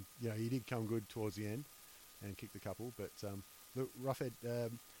 But, he did come good towards the end and kicked a couple. But look, Roughhead,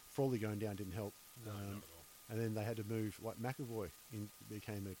 Frawley going down didn't help. No, not at all. And then they had to move, like McAvoy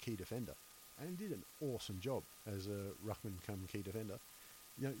became a key defender. And did an awesome job as a ruckman come key defender.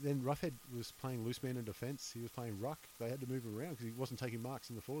 Then Roughhead was playing loose man in defence. He was playing ruck. They had to move him around because he wasn't taking marks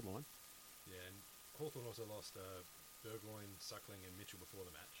in the forward line. Yeah, and Hawthorn also lost Burgoyne, Suckling and Mitchell before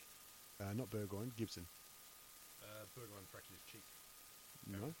the match. Not Burgoyne, Gibson. Burgoyne fractured his cheek.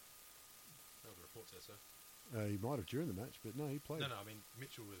 No. That was the report says so. He might have during the match, but no, he played. No, I mean,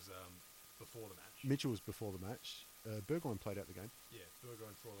 Mitchell was before the match. Mitchell was before the match. Burgoyne played out the game. Yeah,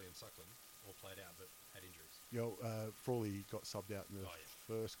 Burgoyne, Frawley and Suckling all played out but had injuries. Frawley got subbed out in the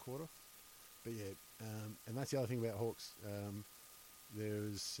first quarter. But yeah, and that's the other thing about Hawks. They're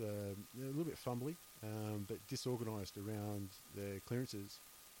a little bit fumbly, but disorganised around their clearances.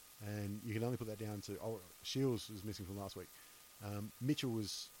 And you can only put that down to... Shields was missing from last week. Mitchell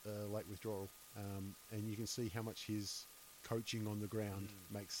was late withdrawal. And you can see how much his coaching on the ground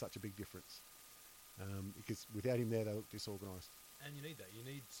makes such a big difference. Because without him there, they look disorganised. And you need that. You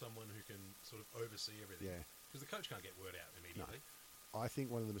need someone who can sort of oversee everything. Yeah. Because the coach can't get word out immediately. No. I think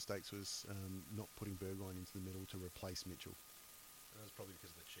one of the mistakes was not putting Burgoyne into the middle to replace Mitchell. And that was probably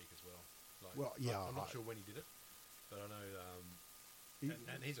because of the cheek as well. I'm not sure when he did it, but I know...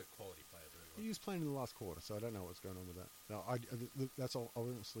 and he's a quality player, Burgoyne. He was playing in the last quarter, so I don't know what's going on with that. No, that's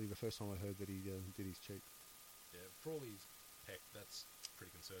honestly the first time I heard that he did his cheek. Yeah, Frawley's pec, that's pretty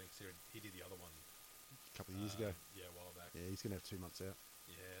concerning. He did the other one A couple of years ago. Yeah, a while back. Yeah, he's going to have 2 months out.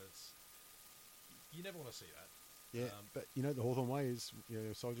 Yeah, you never want to see that. Yeah, but the Hawthorn way is,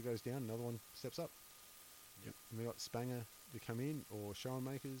 Soldier goes down, another one steps up. Yep. And we got Spanger to come in, or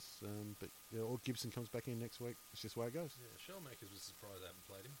Schoenmakers, or Gibson comes back in next week. It's just the way it goes. Yeah, Schoenmakers was surprised I haven't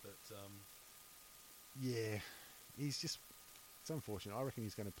played him, but... yeah, he's just... It's unfortunate. I reckon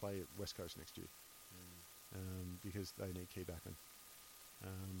he's going to play at West Coast next year. Because they need key backing.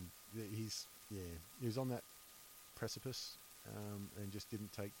 He was on that precipice and just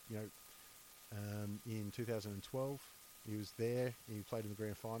didn't take, in 2012 he was there, he played in the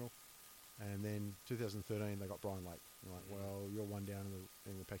grand final, and then 2013 they got Brian Lake. You're like, well, you're one down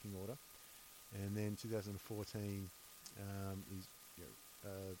in the pecking order. And then 2014 he's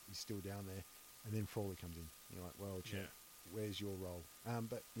still down there, and then Frawley comes in. You're like, well, champ, where's your role?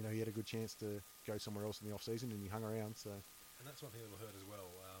 But he had a good chance to go somewhere else in the off season, and he hung around. So, and that's one thing that we heard as well.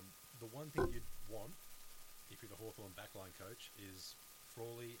 The one thing you'd want if you're the Hawthorn backline coach is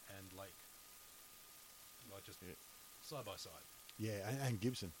Frawley and Lake, side by side. Yeah, and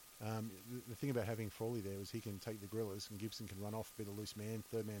Gibson. The thing about having Frawley there is he can take the grillers, and Gibson can run off, be the loose man,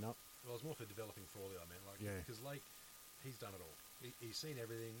 third man up. Well, it's more for developing Frawley, I meant. Because Lake, he's done it all. He's seen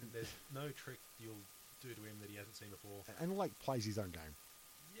everything. There's no trick you'll do to him that he hasn't seen before. And Lake plays his own game.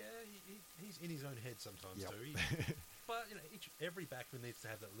 Yeah, he's in his own head sometimes too. But every backman needs to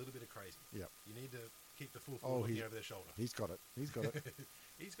have that little bit of crazy. Yep. You need to keep the full forward looking over their shoulder. He's got it. He's got it.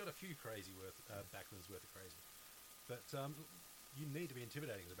 He's got a few backman's worth of crazy. But you need to be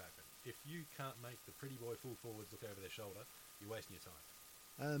intimidating as a backman. If you can't make the pretty boy full forwards look over their shoulder, you're wasting your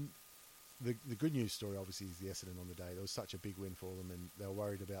time. The good news story, obviously, is the Essendon on the day. There was such a big win for them, and they were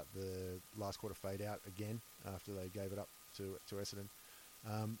worried about the last quarter fade out again after they gave it up to Essendon.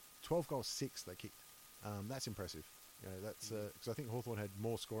 12 goals, 6 they kicked. That's impressive. That's because I think Hawthorn had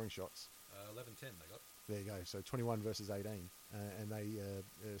more scoring shots. 11-10 they got. There you go. So 21 versus 18, and they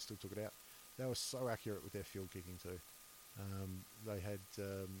still took it out. They were so accurate with their field kicking too. They had,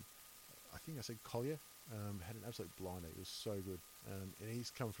 I think I said Collier, had an absolute blinder. He was so good. And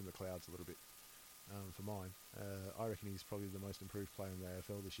he's come from the clouds a little bit for mine. I reckon he's probably the most improved player in the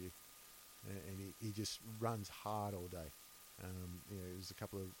AFL this year. And he just runs hard all day. There's a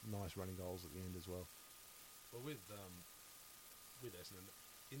couple of nice running goals at the end as well. Well, with Essendon,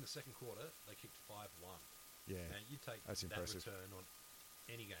 in the second quarter, they kicked 5-1. Yeah, now, you take that's that impressive. Return on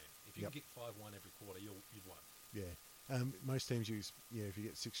any game. If you can kick 5-1 every quarter, you've won. Yeah, Most teams use, if you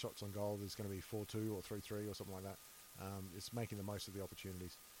get 6 shots on goal, there's going to be 4-2 or 3-3 or something like that. It's making the most of the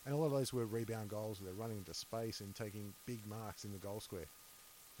opportunities. And a lot of those were rebound goals where they're running into space and taking big marks in the goal square.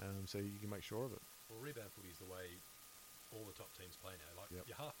 So you can make sure of it. Well, rebound footy is the way all the top teams play now. Like,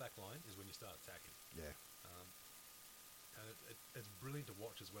 your half-back line is when you start attacking. Yeah. And it's brilliant to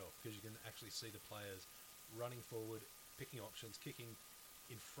watch as well, because you can actually see the players running forward, picking options, kicking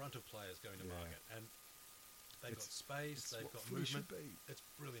in front of players going to market. And they've got space, they've got movement. It's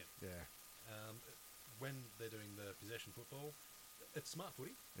brilliant. Yeah. When they're doing the possession football, it's smart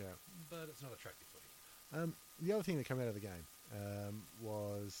footy, but it's not attractive footy. The other thing that came out of the game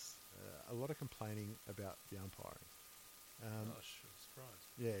was a lot of complaining about the umpiring. Surprise.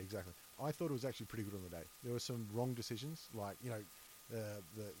 Yeah, exactly. I thought it was actually pretty good on the day. There were some wrong decisions, like,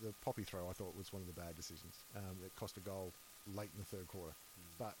 the poppy throw I thought was one of the bad decisions that cost a goal late in the third quarter.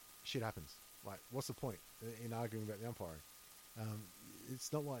 But shit happens. Like, what's the point in arguing about the umpiring?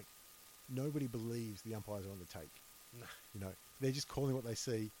 It's not like nobody believes the umpires are on the take. No. They're just calling what they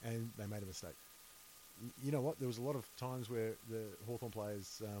see, and they made a mistake. You know what? There was a lot of times where the Hawthorn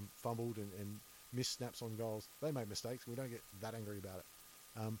players fumbled and missed snaps on goals. They made mistakes. We don't get that angry about it.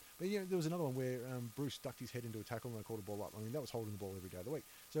 But there was another one where Bruce ducked his head into a tackle and they called a ball up. I mean, that was holding the ball every day of the week.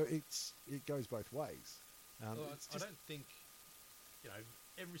 So it goes both ways. I don't think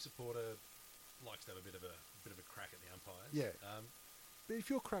every supporter likes to have a bit of a crack at the umpires. Yeah. But if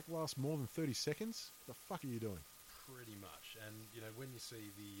your crack lasts more than 30 seconds, the fuck are you doing? Pretty much. And when you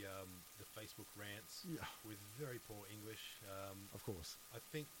see the Facebook rants with very poor English, of course, I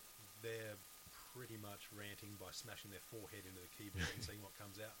think they're pretty much ranting by smashing their forehead into the keyboard and seeing what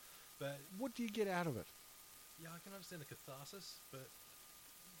comes out. But what do you get out of it? Yeah, I can understand the catharsis, but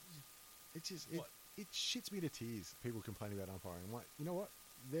it's just it shits me to tears. People complaining about umpiring. I'm like, you know what?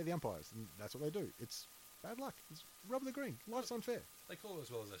 They're the umpires, and that's what they do. It's bad luck. It's rub of the green. Life's unfair. They call it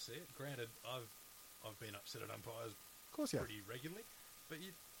as well as they see it. Granted, I've been upset at umpires of course pretty regularly, but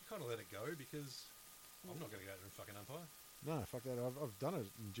you kind of let it go, because I'm not going to go out there and fucking umpire. No, fuck that. I've done it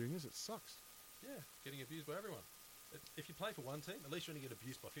in juniors. It sucks. Yeah, getting abused by everyone. If you play for one team, at least you're going to get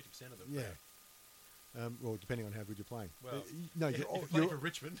abused by 50% of them. Yeah. Well, depending on how good you're playing. Well, no, if you play for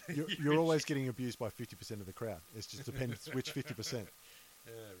Richmond, you're always getting abused by 50% of the crowd. It just depends which 50%.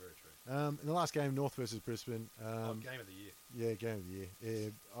 Yeah, very true. In the last game, North versus Brisbane. Game of the year. Yeah, game of the year.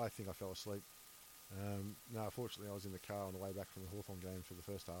 Yeah, I think I fell asleep. No, fortunately, I was in the car on the way back from the Hawthorn game for the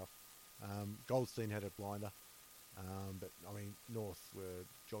first half. Goldstein had a blinder. But, I mean, North were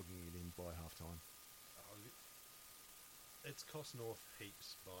jogging it in by half-time. It's cost North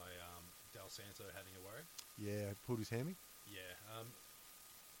heaps by Del Santo having a worry. Yeah, pulled his hammy. Yeah.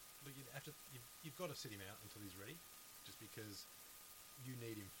 Look, you've got to sit him out until he's ready, just because you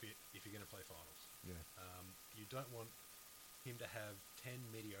need him fit if you're going to play finals. Yeah. You don't want him to have 10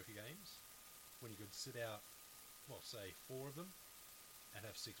 mediocre games when you could sit out, say 4 of them and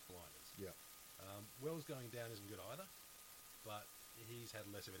have 6 blinders. Yeah. Wells going down isn't good either, but he's had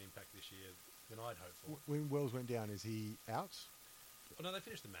less of an impact this year than I'd hoped for. When Wells went down, is he out? Oh, no, they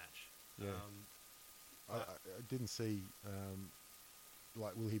finished the match. Yeah. I didn't see,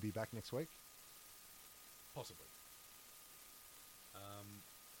 will he be back next week? Possibly.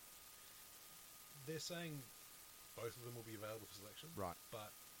 They're saying both of them will be available for selection. Right.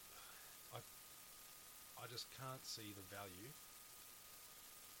 But I just can't see the value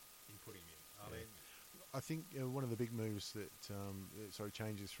in putting him in. I mean, I think one of the big moves that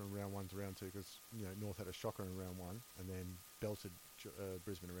changes from round 1 to round 2, because North had a shocker in round 1 and then belted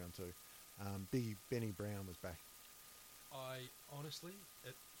Brisbane in round 2. Big Benny Brown was back. Honestly,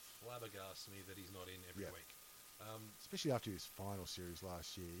 it flabbergasts me that he's not in every week. Especially after his final series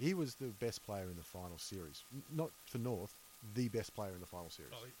last year. He was the best player in the final series. Not for North, the best player in the final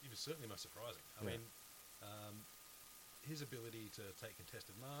series. Oh, he was certainly most surprising. I mean, his ability to take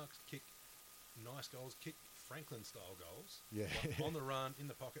contested marks, kick nice goals, kick Franklin-style goals. Yeah. On the run, in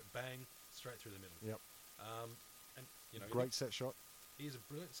the pocket, bang, straight through the middle. Yep. And great set shot. He has a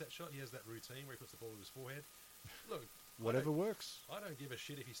brilliant set shot. He has that routine where he puts the ball to his forehead. Look, whatever works. I don't give a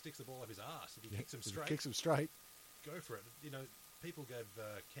shit if he sticks the ball up his arse. If he kicks him straight, go for it. People gave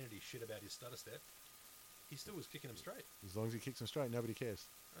Kennedy shit about his stutter step. He still was kicking him straight. As long as he kicks him straight, nobody cares.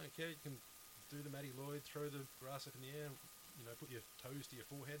 I don't care. You can do the Matty Lloyd, throw the grass up in the air, put your toes to your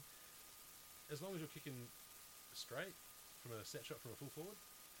forehead. As long as you're kicking straight from a set shot from a full forward,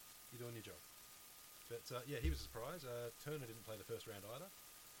 you're doing your job. But he was a surprise. Turner didn't play the first round either.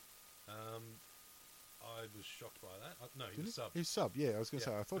 I was shocked by that. He was sub. He was sub, yeah. I was going to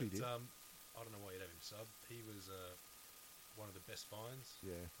say, I thought he did. I don't know why you'd have him sub. He was one of the best finds.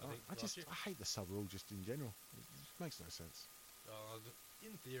 Yeah, I hate the sub rule just in general. It just makes no sense.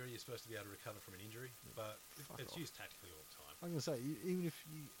 In theory, you're supposed to be able to recover from an injury, but it's used tactically all the time. I'm going to say, even if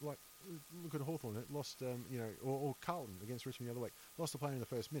you look at Hawthorn, it lost, or Carlton against Richmond the other week, lost a player in the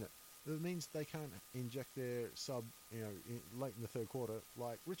first minute. It means they can't inject their sub, late in the third quarter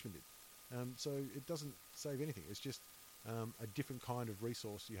like Richmond did. So it doesn't save anything. It's just a different kind of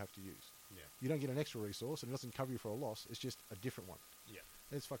resource you have to use. Yeah. You don't get an extra resource, and it doesn't cover you for a loss. It's just a different one. Yeah.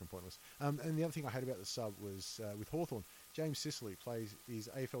 It's fucking pointless. And the other thing I hate about the sub was with Hawthorn, James Sicily plays his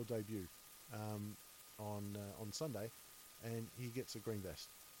AFL debut on Sunday, and he gets a green vest.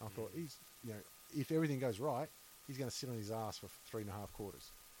 I thought if everything goes right, he's going to sit on his ass for 3.5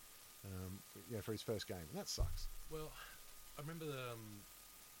 quarters. For his first game, and that sucks. Well, I remember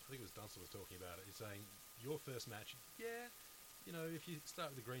I think it was Dunstall was talking about it. He's saying your first match, if you start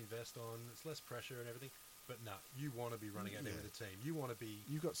with the green vest on, it's less pressure and everything. But no, you want to be running out there with the team. You want to be.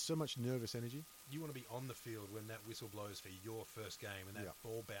 You've got so much nervous energy. You want to be on the field when that whistle blows for your first game and that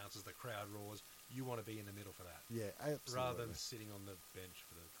ball bounces, the crowd roars. You want to be in the middle for that. Yeah, absolutely. Rather than sitting on the bench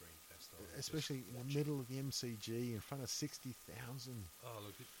for the green vest on. Especially in the middle of the MCG in front of 60,000. Oh,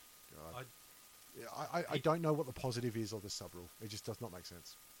 look. God. I don't know what the positive is of the sub rule. It just does not make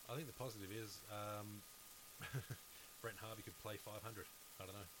sense. I think the positive is Brent Harvey could play 500. I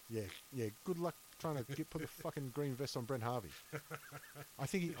don't know. Yeah. Good luck trying to put the fucking green vest on Brent Harvey. I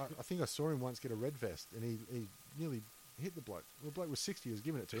think I saw him once get a red vest, and he nearly hit the bloke. The bloke was 60. He was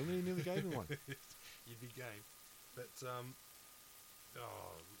giving it to him, and he nearly gave him one. You'd be game, but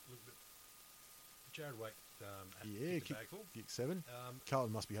look, Jared Waite kicked the bag full. Kick 7.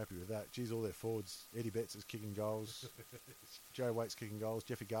 Carlton must be happy with that. Geez, all their forwards. Eddie Betts is kicking goals. Jared Waite's kicking goals.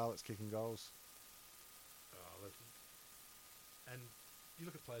 Jeffrey Garlett's kicking goals. And you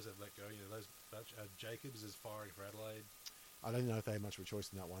look at players they've let go. Those Jacobs is firing for Adelaide. I don't know if they had much of a choice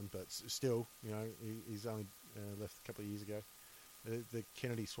in that one, but still, he's only left a couple of years ago. The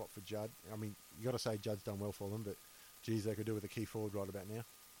Kennedy swap for Judd. I mean, you got to say Judd's done well for them, but geez, they could do with a key forward right about now.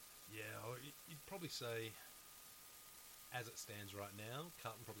 Yeah, you'd probably say, as it stands right now,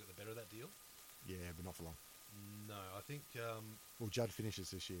 Carlton probably got the better of that deal. Yeah, but not for long. No, I think. Well, Judd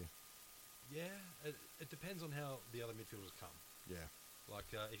finishes this year. Yeah, it depends on how the other midfielders come. Yeah.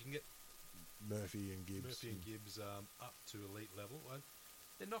 Like, if you can get Murphy and Gibbs up to elite level,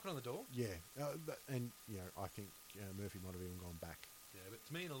 they're knocking on the door. Yeah, I think Murphy might have even gone back. Yeah, but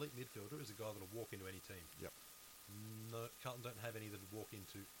to me, an elite midfielder is a guy that'll walk into any team. Yep. No, Carlton don't have any that would walk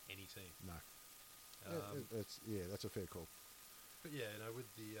into any team. No. That's a fair call. But yeah, with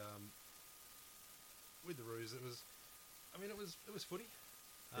the Roos, it was footy.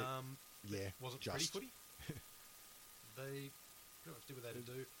 Wasn't pretty footy. They pretty much did what they had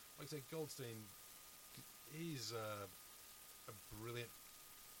to do. Like I said, Goldstein, he's a brilliant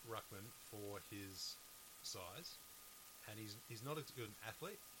ruckman for his size, and he's not as good an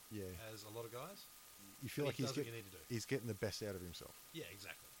athlete as a lot of guys. You feel like he's getting the best out of himself. Yeah,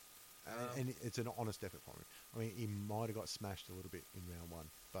 exactly. And it's an honest effort from him. I mean, he might have got smashed a little bit in round 1,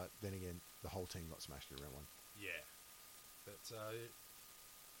 but then again, the whole team got smashed in round 1. Yeah, but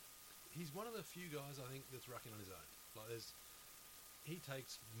he's one of the few guys I think that's rucking on his own. He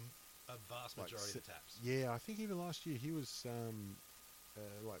takes a vast majority of the taps. Yeah, I think even last year he was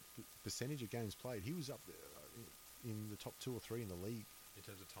percentage of games played. He was up there in the top 2 or 3 in the league in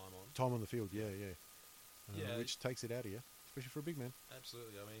terms of time on. Time on the field, yeah. Which takes it out of you, especially for a big man.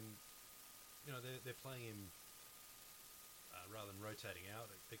 Absolutely. I mean, they're playing him rather than rotating out.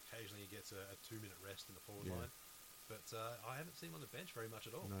 Occasionally he gets a 2-minute rest in the forward line. But I haven't seen him on the bench very much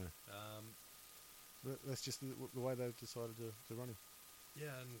at all. No. That's just the way they've decided to run him.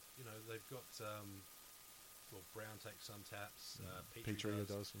 Yeah, and they've got Brown takes some taps. Petrie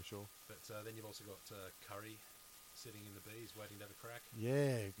does, I'm sure. But then you've also got Curry sitting in the Bs waiting to have a crack.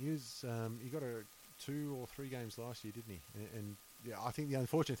 Yeah, he got 2 or 3 games last year, didn't he? And I think the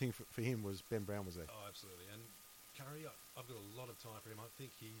unfortunate thing for him was Ben Brown was there. Oh, absolutely. And Curry, I've got a lot of time for him. I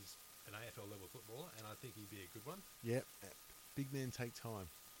think he's an AFL level footballer, and I think he'd be a good one. Yeah, big men take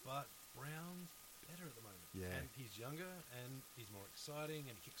time. But Brown's better at the moment. Yeah. And he's younger, and he's more exciting,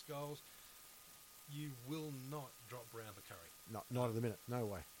 and he kicks goals. You will not drop Brown for Curry. No, not at the minute. No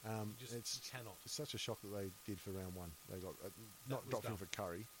way. You cannot. It's such a shock that they did for round 1. They got not dropped him for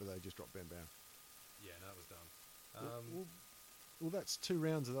Curry, but they just dropped Ben Brown. Yeah, no, it was done. Well, that's 2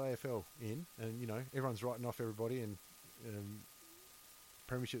 rounds of the AFL in, and everyone's writing off everybody, and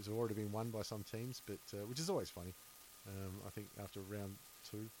premierships have already been won by some teams, but which is always funny. I think after round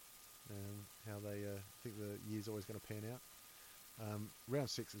 2, how they think the year's always going to pan out. Round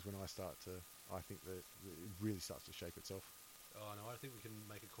 6 is when I think that it really starts to shape itself. Oh, no, I think we can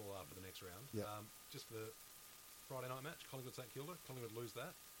make a call after the next round. Yeah. Just for the Friday night match, Collingwood St Kilda. Collingwood lose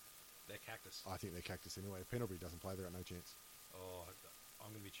that. They're Cactus. I think they're Cactus anyway. Pendlebury doesn't play, they've got no chance. Oh,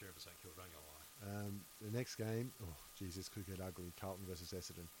 I'm going to be cheering for St Kilda, don't going to lie. The next game, this could get ugly. Carlton versus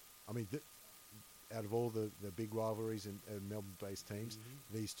Essendon. I mean, out of all the big rivalries and Melbourne-based teams,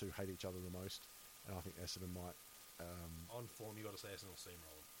 these two hate each other the most, and I think Essendon might. On form, you got to say Essendon will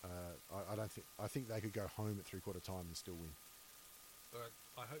steamroll them. I don't think. I think they could go home at three-quarter time and still win. But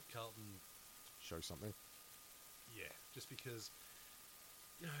I hope Carlton Show something. Yeah, just because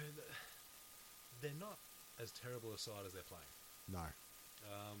they're not as terrible a side as they're playing. No.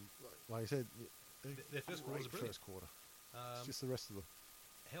 Like I said, their first quarter's brilliant. First quarter. It's just the rest of them.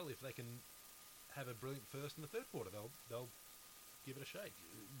 Hell, if they can have a brilliant first and the third quarter, they'll give it a shake.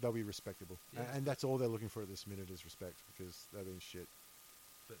 They'll be respectable, and that's all they're looking for at this minute is respect, because they've been shit.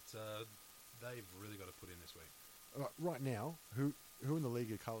 But they've really got to put in this week. Right now, who in the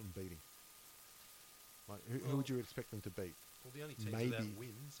league are Carlton beating? Like, who would you expect them to beat? Well, the only teams without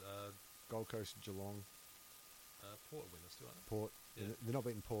wins are Gold Coast, Geelong. Port winners too, aren't they? Port. Yeah. They're not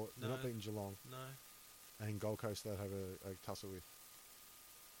beating Port. No. They're not beating Geelong. No. And Gold Coast they'll have a tussle with.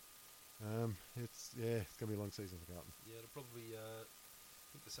 It's going to be a long season for Carlton. Yeah, it'll probably. I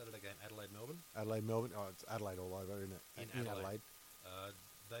think the Saturday game, Adelaide-Melbourne. Adelaide-Melbourne. Oh, it's Adelaide all over, isn't it? In Adelaide.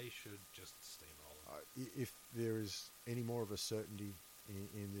 They should just steamroll them. If there is any more of a certainty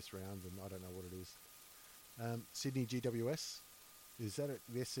in this round, then I don't know what it is. Sydney GWS. Is that at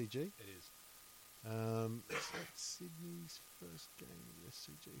the SCG? It is. Sydney's first game of the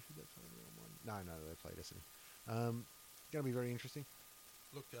SCG. Who they played round one? No, they played Essendon. Going to be very interesting.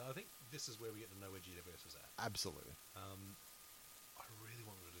 Look, I think this is where we get to know where GWS is at. Absolutely. I really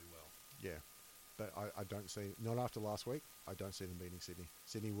want them to do well. Yeah, but I don't see, not after last week, I don't see them beating Sydney.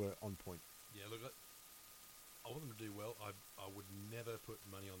 Sydney were on point. Yeah, look, I want them to do well. I would never put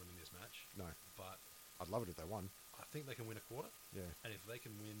money on them in this match. No. But I'd love it if they won. I think they can win a quarter. Yeah. And if they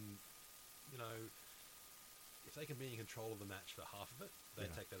can win, if they can be in control of the match for half of it, they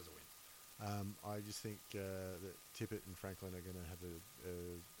take that as a win. I just think that Tippett and Franklin are going to have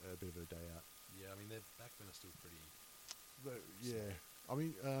a bit of a day out. Yeah, I mean, their backmen are still pretty... Yeah. I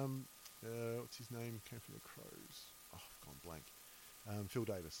mean, what's his name? Came from the Crows. Oh, I've gone blank. Phil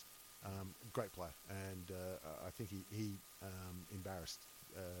Davis. Great player. And I think he embarrassed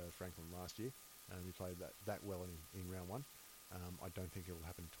Franklin last year. He played that well in round one. I don't think it will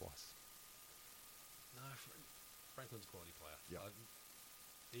happen twice. No, Franklin's a quality player. Yeah.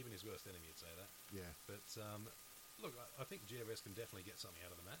 Even his worst enemy would say that. Yeah. But, look, I think GWS can definitely get something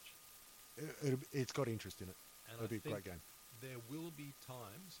out of the match. It's got interest in it. And It'll be a great game. There will be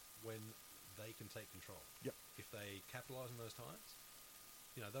times when they can take control. Yep. If they capitalise on those times,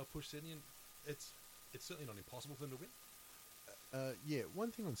 they'll push Sydney, and it's certainly not impossible for them to win. Yeah,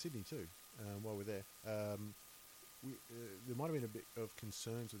 one thing on Sydney too, while we're there, there might have been a bit of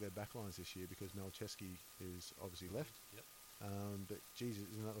concerns with their backlines this year because Malcheski is obviously left. Yep. But Jesus,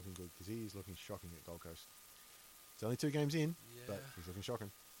 isn't that looking good? Because he is looking shocking at Gold Coast. It's only 2 games in, but he's looking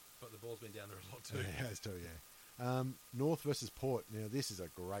shocking. But the ball's been down there a lot too. Yeah, it has too, yeah. North versus Port. Now, this is a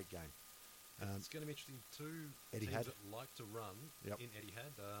great game. It's going to be interesting. Two teams that like to run in Etihad.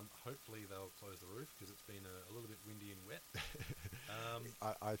 Hopefully they'll close the roof because it's been a little bit windy and wet.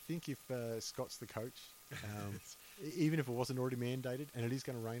 I think if Scott's the coach, even if it wasn't already mandated, and it is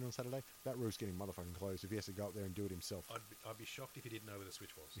going to rain on Saturday, that roof's getting motherfucking closed if he has to go up there and do it himself. I'd be shocked if he didn't know where the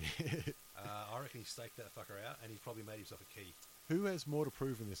switch was. I reckon he staked that fucker out and he's probably made himself a key. Who has more to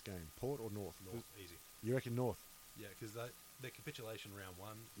prove in this game, Port or North? North, easy. You reckon North? Yeah, because their capitulation round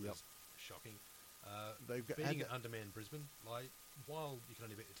one was shocking. They've beating an undermanned Brisbane, while you can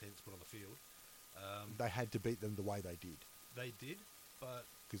only beat the team that's put on the field, they had to beat them the way they did. They did, but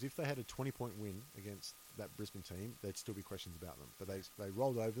because if they had a 20-point win against that Brisbane team, there'd still be questions about them. But they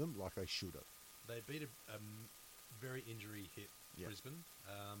rolled over them like they should have. They beat a very injury hit Brisbane.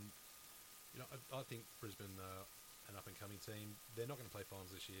 I think Brisbane are an up and coming team. They're not going to play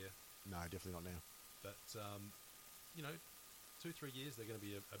finals this year. No, definitely not now. But 2-3 years they're going to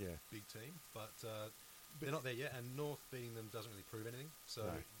be a big team, but they're not there yet. And North beating them doesn't really prove anything. So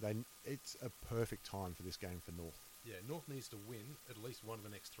it's a perfect time for this game for North. Yeah, North needs to win at least one of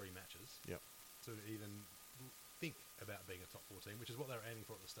the next 3 matches. Yep. To even think about being a top 4 team, which is what they were aiming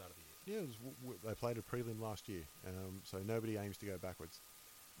for at the start of the year. Yeah, they played a prelim last year, so nobody aims to go backwards.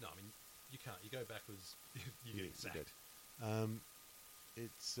 No, I mean you can't. You go backwards, you get sacked.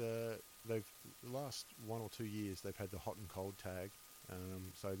 It's they've the last 1 or 2 years they've had the hot and cold tag.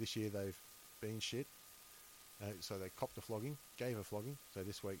 So this year they've been shit. So they copped a flogging, gave a flogging. So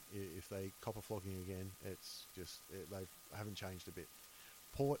this week, if they cop a flogging again, it's just they haven't changed a bit.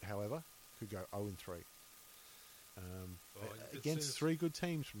 Port, however, could go 0-3 against three good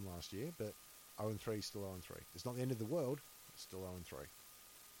teams from last year, but 0-3 is still 0-3. It's not the end of the world. It's still 0-3.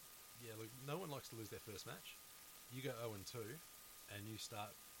 Yeah, look, no one likes to lose their first match. You go 0-2, and you start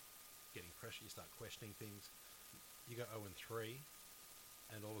getting pressure. You start questioning things. You go 0-3,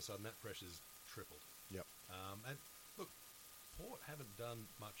 and all of a sudden that pressure's tripled. Yep. And look, Port haven't done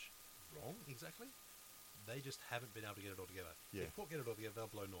much wrong exactly. They just haven't been able to get it all together. Yeah. If Port get it all together,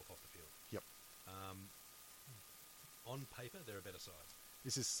 they'll blow North off the field. Yep. On paper, they're a better side.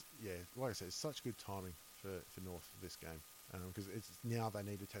 This is, like I said, it's such good timing for North for this game. Because it's now they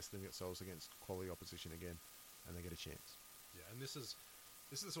need to test themselves against quality opposition again, and they get a chance. Yeah, and this is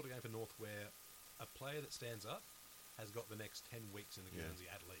the sort of game for North where a player that stands up has got the next 10 weeks in the Guernsey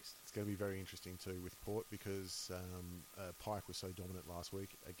at least. It's going to be very interesting too with Port because Pike was so dominant last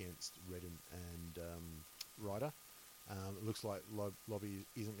week against Redden and Ryder. It looks like Lobby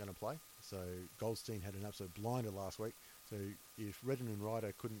isn't going to play. So Goldstein had an absolute blinder last week. So if Redden and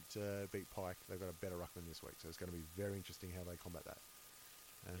Ryder couldn't beat Pike, they've got a better ruckman this week. So it's going to be very interesting how they combat that.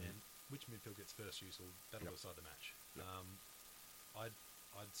 And which midfield gets first use, that'll decide the match. Yep.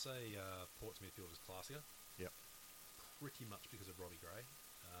 I'd say Port's midfield is classier. Yep. Pretty much because of Robbie Gray.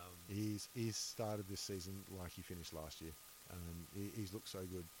 He's started this season like he finished last year. He's looked so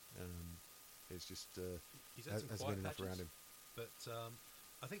good. It's just he's had some has quiet been enough patches, around him. But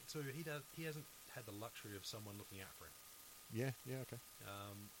I think too he hasn't had the luxury of someone looking out for him. Yeah, okay.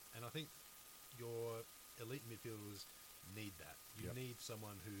 And I think your elite midfielders need that. You need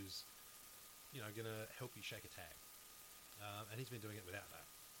someone who's going to help you shake a tag. And he's been doing it without that.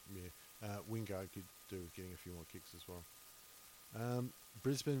 Yeah. Wingard could do with getting a few more kicks as well.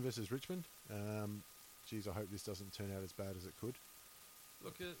 Brisbane versus Richmond. Geez, I hope this doesn't turn out as bad as it could.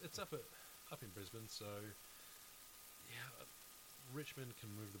 Look, it's up in Brisbane, so yeah, Richmond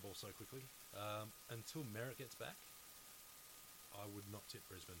can move the ball so quickly. Until Merritt gets back, I would not tip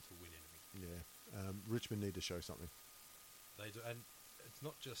Brisbane to win anything. Yeah. Richmond need to show something. They do, and it's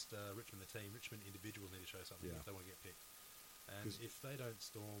not just Richmond the team. Richmond individuals need to show something if they want to get picked. And if they don't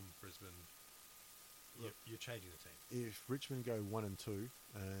storm Brisbane, you're changing the team. If Richmond go 1-2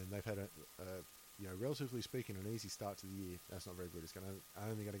 and they've had a relatively speaking, an easy start to the year, that's not very good. It's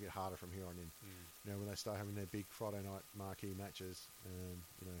only going to get harder from here on in. When they start having their big Friday night marquee matches,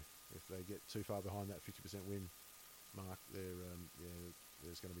 if they get too far behind that 50% win mark,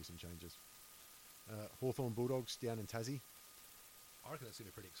 there's going to be some changes. Hawthorn Bulldogs down in Tassie. I reckon that's going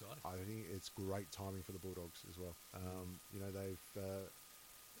to be pretty exciting. I think it's great timing for the Bulldogs as well. They've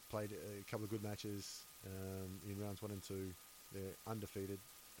played a couple of good matches in rounds 1 and 2. They're undefeated,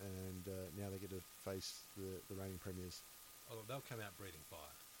 and now they get to face the reigning premiers. Oh, they'll come out breathing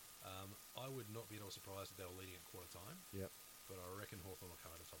fire. I would not be at all surprised if they were leading at quarter time. Yep. But I reckon Hawthorn will come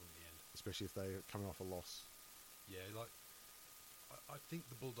out on top in the end. Especially if they're coming off a loss. Yeah, I think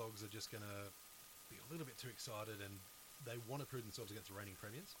the Bulldogs are just going to be a little bit too excited, and they want to prove themselves against the reigning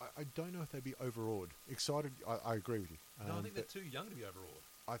premiers. I don't know if they'd be overawed. Excited, I agree with you. No, I think they're too young to be overawed.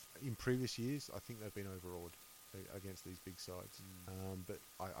 In previous years, I think they've been overawed against these big sides. But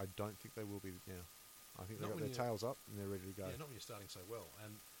I don't think they will be now. I think they've got their tails up and they're ready to go. Yeah, not when you're starting so well.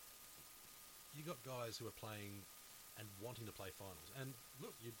 And you got guys who are playing and wanting to play finals. And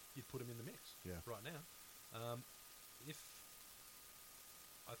look, you'd put them in the mix right now. I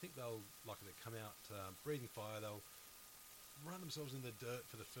think they'll, come out breathing fire. They'll run themselves in the dirt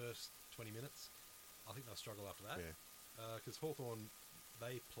for the first 20 minutes. I think they'll struggle after that. Because Hawthorn,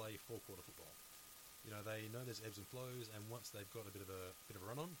 they play four-quarter football. They know there's ebbs and flows, and once they've got a bit of a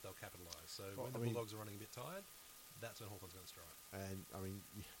run on, they'll capitalise. So when the Bulldogs are running a bit tired, that's when Hawthorn's going to strike. And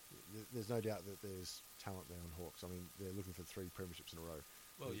there's no doubt that there's talent there on Hawks. They're looking for 3 premierships in a row.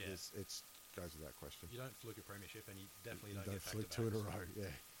 Well, yeah, it goes without question. You don't fluke a premiership, and you definitely don't get fluke back to 2 in a row. Yeah.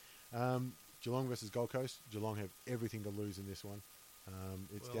 Geelong versus Gold Coast. Geelong have everything to lose in this one.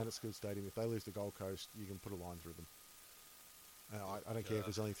 It's down at Skilled Stadium. If they lose to Gold Coast, you can put a line through them. I don't care if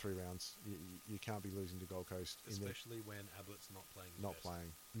there's only 3 rounds. You can't be losing to Gold Coast. Especially when Ablett's not playing.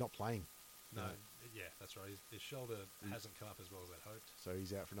 Not playing. No. Yeah, that's right. His shoulder hasn't come up as well as I'd hoped. So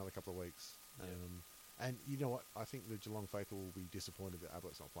he's out for another couple of weeks. Yeah. And you know what? I think the Geelong faithful will be disappointed that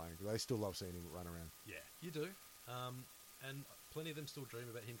Ablett's not playing, because they still love seeing him run around. Yeah, you do. And plenty of them still dream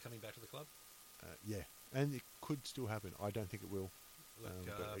about him coming back to the club. Yeah, and it could still happen. I don't think it will, but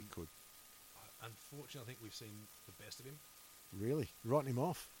it could. Unfortunately, I think we've seen the best of him. Really? Writing him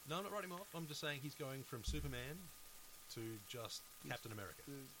off? No, I'm not writing him off. I'm just saying he's going from Superman to just Captain America.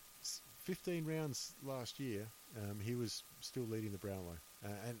 15 rounds last year, he was still leading the Brownlow.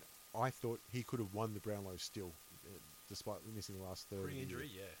 And I thought he could have won the Brownlow still, despite missing the last third. Pre-injury,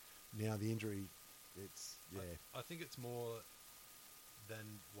 yeah. Now the injury, it's, yeah. I think it's more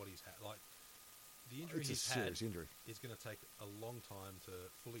than what he's had. Like, the injury It's he's a serious had injury. is going to take a long time to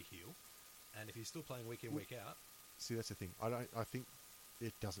fully heal. And if he's still playing week in, week out... See, that's the thing. I think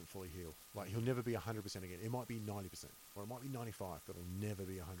it doesn't fully heal. Like, he'll never be 100% again. It might be 90%, or it might be 95%, but it'll never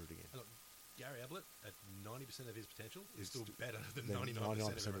be 100 again. Look, Gary Ablett, at 90% of his potential, is It's still better than Then 99%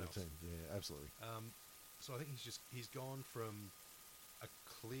 of everyone else. the team. Yeah, absolutely. So I think he's gone from a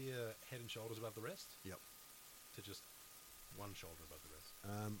clear head and shoulders above the rest Yep. to just one shoulder above the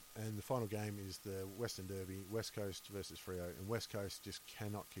rest. And the final game is the Western Derby, West Coast versus Freo, and West Coast just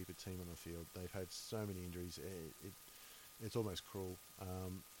cannot keep a team on the field. They've had so many injuries. It's almost cruel.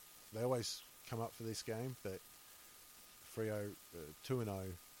 They always come up for this game, but Freo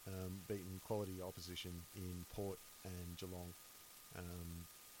 2-0, beaten quality opposition in Port and Geelong.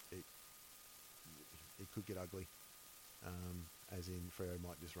 It could get ugly, as in Freo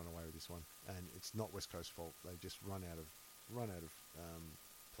might just run away with this one, and it's not West Coast's fault. They've just run out of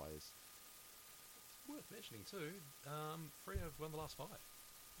players. Worth mentioning too, Freo have won the last 5.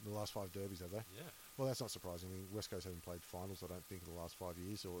 The last 5 derbies, have they? Yeah. Well, that's not surprising. I mean, West Coast haven't played finals, I don't think, in the last 5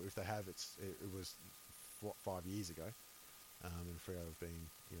 years, or if they have, it was 5 years ago. And Freo have been,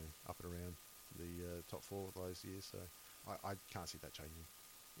 up and around the top 4 of those years, so I can't see that changing.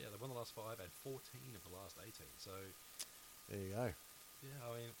 Yeah, they've won the last 5 and 14 of the last 18. So there you go. Yeah,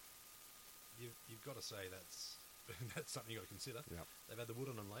 I mean, you've got to say that's something you've got to consider. Yep. They've had the wood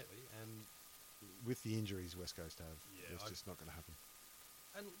on them lately, and with the injuries West Coast have, Yeah, it's just not going to happen.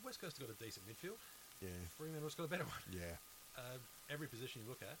 And West Coast have got a decent midfield. Yeah. Fremantle's got a better one. Yeah. Every position you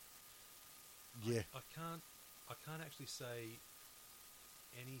look at. Yeah. I can't actually say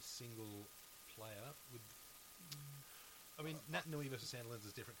any single player would. I mean, Nat Nui versus Sandilands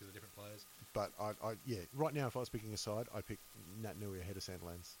is different because they're different players. But right now, if I was picking a side, I'd pick Nat Nui ahead of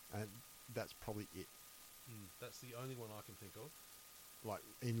Sandilands, and that's probably it. That's the only one I can think of.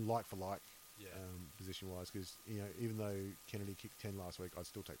 Like for like. Yeah. Position-wise, because even though Kennedy kicked 10 last week, I'd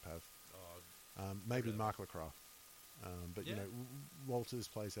still take Pav. Maybe really? Mark Lacroix, but Yeah. Walters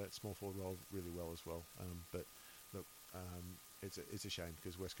plays that small forward role really well as well. But look, it's a shame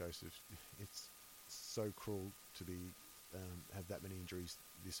because West Coast it's so cruel to be have that many injuries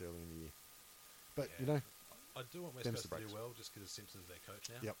this early in the year. But I do want West Coast to do well just because Simpson's their coach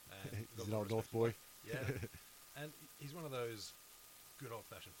now. Yep, And he's an old North boy. Yeah, and he's one of those good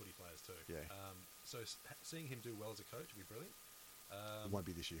old-fashioned footy players too. Yeah. So seeing him do well as a coach would be brilliant. It won't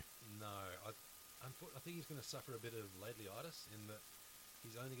be this year. No, I think he's going to suffer a bit of lately-itis in that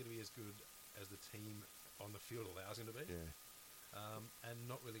he's only going to be as good as the team on the field allows him to be. Yeah. And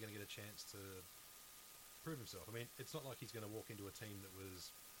not really going to get a chance to prove himself. I mean, it's not like he's going to walk into a team that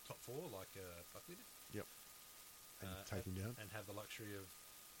was top 4 like Buckley did. Yep. And take him down. And have the luxury of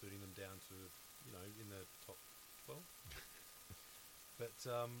booting them down to, in the top 12. But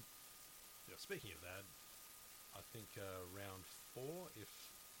speaking of that, I think round 4, if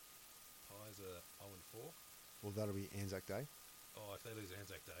Pies are 0-4. Well, that'll be Anzac Day. Oh, if they lose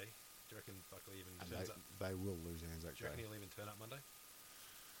Anzac Day, do you reckon Buckley even And turns up? they will lose Anzac Do you reckon Day. he'll even turn up Monday?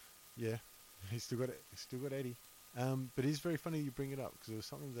 Yeah, he's still got Eddie. But it's very funny you bring it up because it was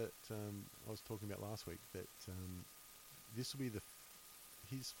something that I was talking about last week. That this will be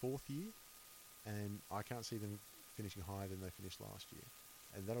his 4th year, and I can't see them finishing higher than they finished last year,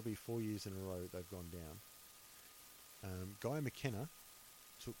 and that'll be 4 years in a row they've gone down. Guy McKenna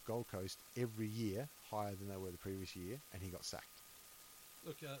took Gold Coast every year higher than they were the previous year, and he got sacked.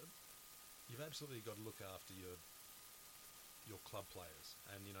 Look, you've absolutely got to look after your club players,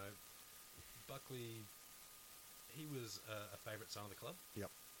 and Buckley, he was a favourite son of the club.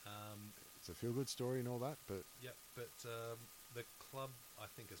 Yep. It's a feel-good story and all that, but the club I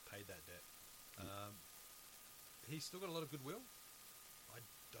think has paid that debt. He's still got a lot of goodwill. I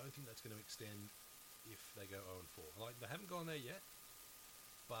don't think that's going to extend if they go 0-4. Like, they haven't gone there yet,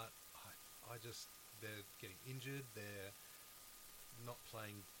 but they're getting injured. They're not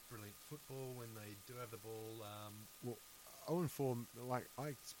playing brilliant football when they do have the ball. Well, 0-4,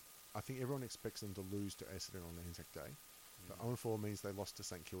 I think everyone expects them to lose to Essendon on Anzac Day. But 0-4 means they lost to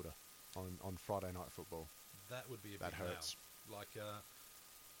St Kilda on Friday night football. That would be a that big hurts. nail. Like,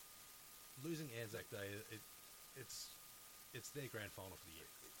 losing Anzac Day, it's their grand final for the year.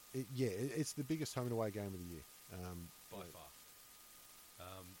 It's the biggest home and away game of the year. By far.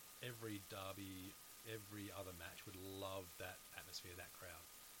 Every derby, every other match would love that atmosphere, that crowd.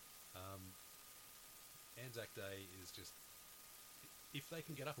 Anzac Day is just... If they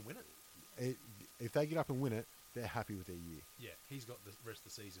can get up and win it, If they get up and win it, they're happy with their year. Yeah, he's got the rest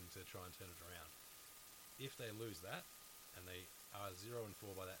of the season to try and turn it around. If they lose that, and they are 0-4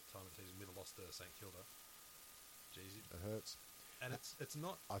 by that time of the season with a loss to St Kilda, geez, It hurts. and it's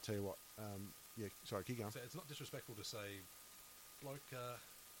not. I'll tell you what. Sorry, keep going. So it's not disrespectful to say, bloke,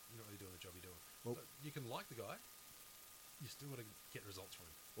 you're not really doing the job you're doing. Well, But you can like the guy, you still got to get results from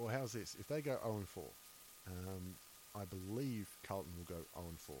him. Well, how's this? If they go 0-4, I believe Carlton will go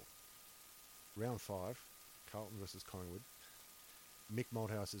 0-4. Round 5, Carlton versus Collingwood. Mick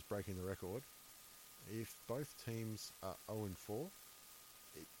Malthouse is breaking the record. If both teams are 0-4,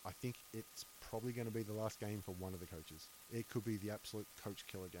 I think it's probably going to be the last game for one of the coaches. It could be the absolute coach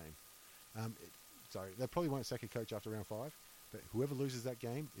killer game. They probably won't sack a coach after round 5, but whoever loses that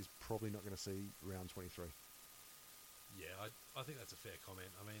game is probably not going to see round 23. Yeah, I think that's a fair comment.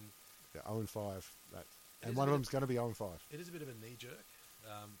 I mean, Yeah, 0-5. And one of them's going to be 0-5. It is a bit of a knee jerk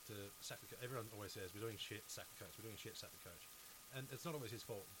to sack the coach. Everyone always says, we're doing shit, sack the coach. We're doing shit, sack the coach. And it's not always his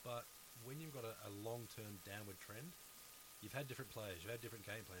fault. But when you've got a long-term downward trend, you've had different players, you've had different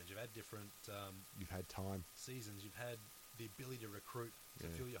game plans, you've had different You've had time. seasons, you've had the ability to recruit, to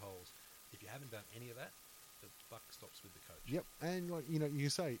fill your holes. If you haven't done any of that, the buck stops with the coach. Yep, and you can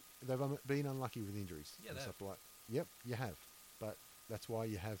say they've been unlucky with injuries Yeah, and they stuff like. Yep, you have, but that's why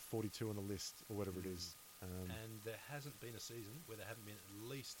you have 42 on the list or whatever it is. And there hasn't been a season where there haven't been at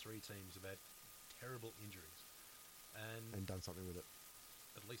least 3 teams who've had terrible injuries, and done something with it.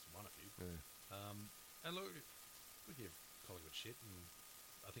 at least one of you. Yeah. And look, we give Collingwood shit, and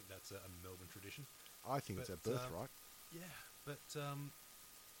I think that's a Melbourne tradition. I think it's a birthright. Yeah, but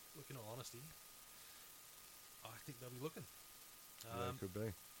look, in all honesty, I think they'll be looking. Yeah, it could be.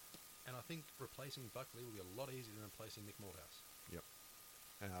 And I think replacing Buckley will be a lot easier than replacing Mick Malthouse. Yep.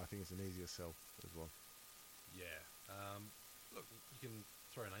 And I think it's an easier sell as well. Yeah. Look, you can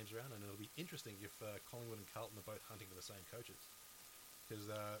throw names around, and it'll be interesting if Collingwood and Carlton are both hunting for the same coaches. Because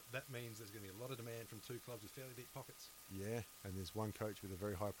that means there's going to be a lot of demand from 2 clubs with fairly deep pockets. Yeah, and there's one coach with a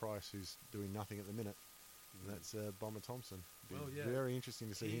very high price who's doing nothing at the minute. And that's Bomber Thompson. Be very interesting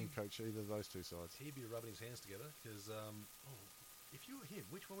to see him coach either of those 2 sides. He'd be rubbing his hands together because, if you were him,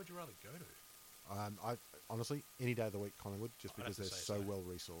 which one would you rather go to? I honestly, any day of the week, Collingwood, just I'd because have to they're say so so. well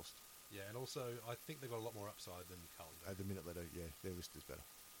resourced. Yeah, and also I think they've got a lot more upside than Carlton. At the minute they do, yeah, their list is better.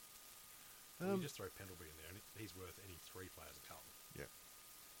 You just throw Pendlebury in there, and he's worth any 3 players at Carlton. Yeah,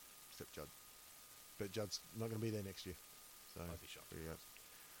 except Judd. But Judd's not going to be there next year. So I'd be shocked. there you go.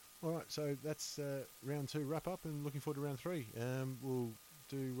 All right, so that's round 2 wrap up, and looking forward to round 3. We'll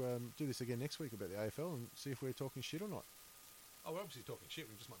do this again next week about the AFL and see if we're talking shit or not. Oh, we're obviously talking shit.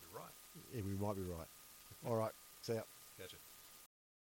 We just might be right. Yeah, we might be right. All right, see ya. Gotcha.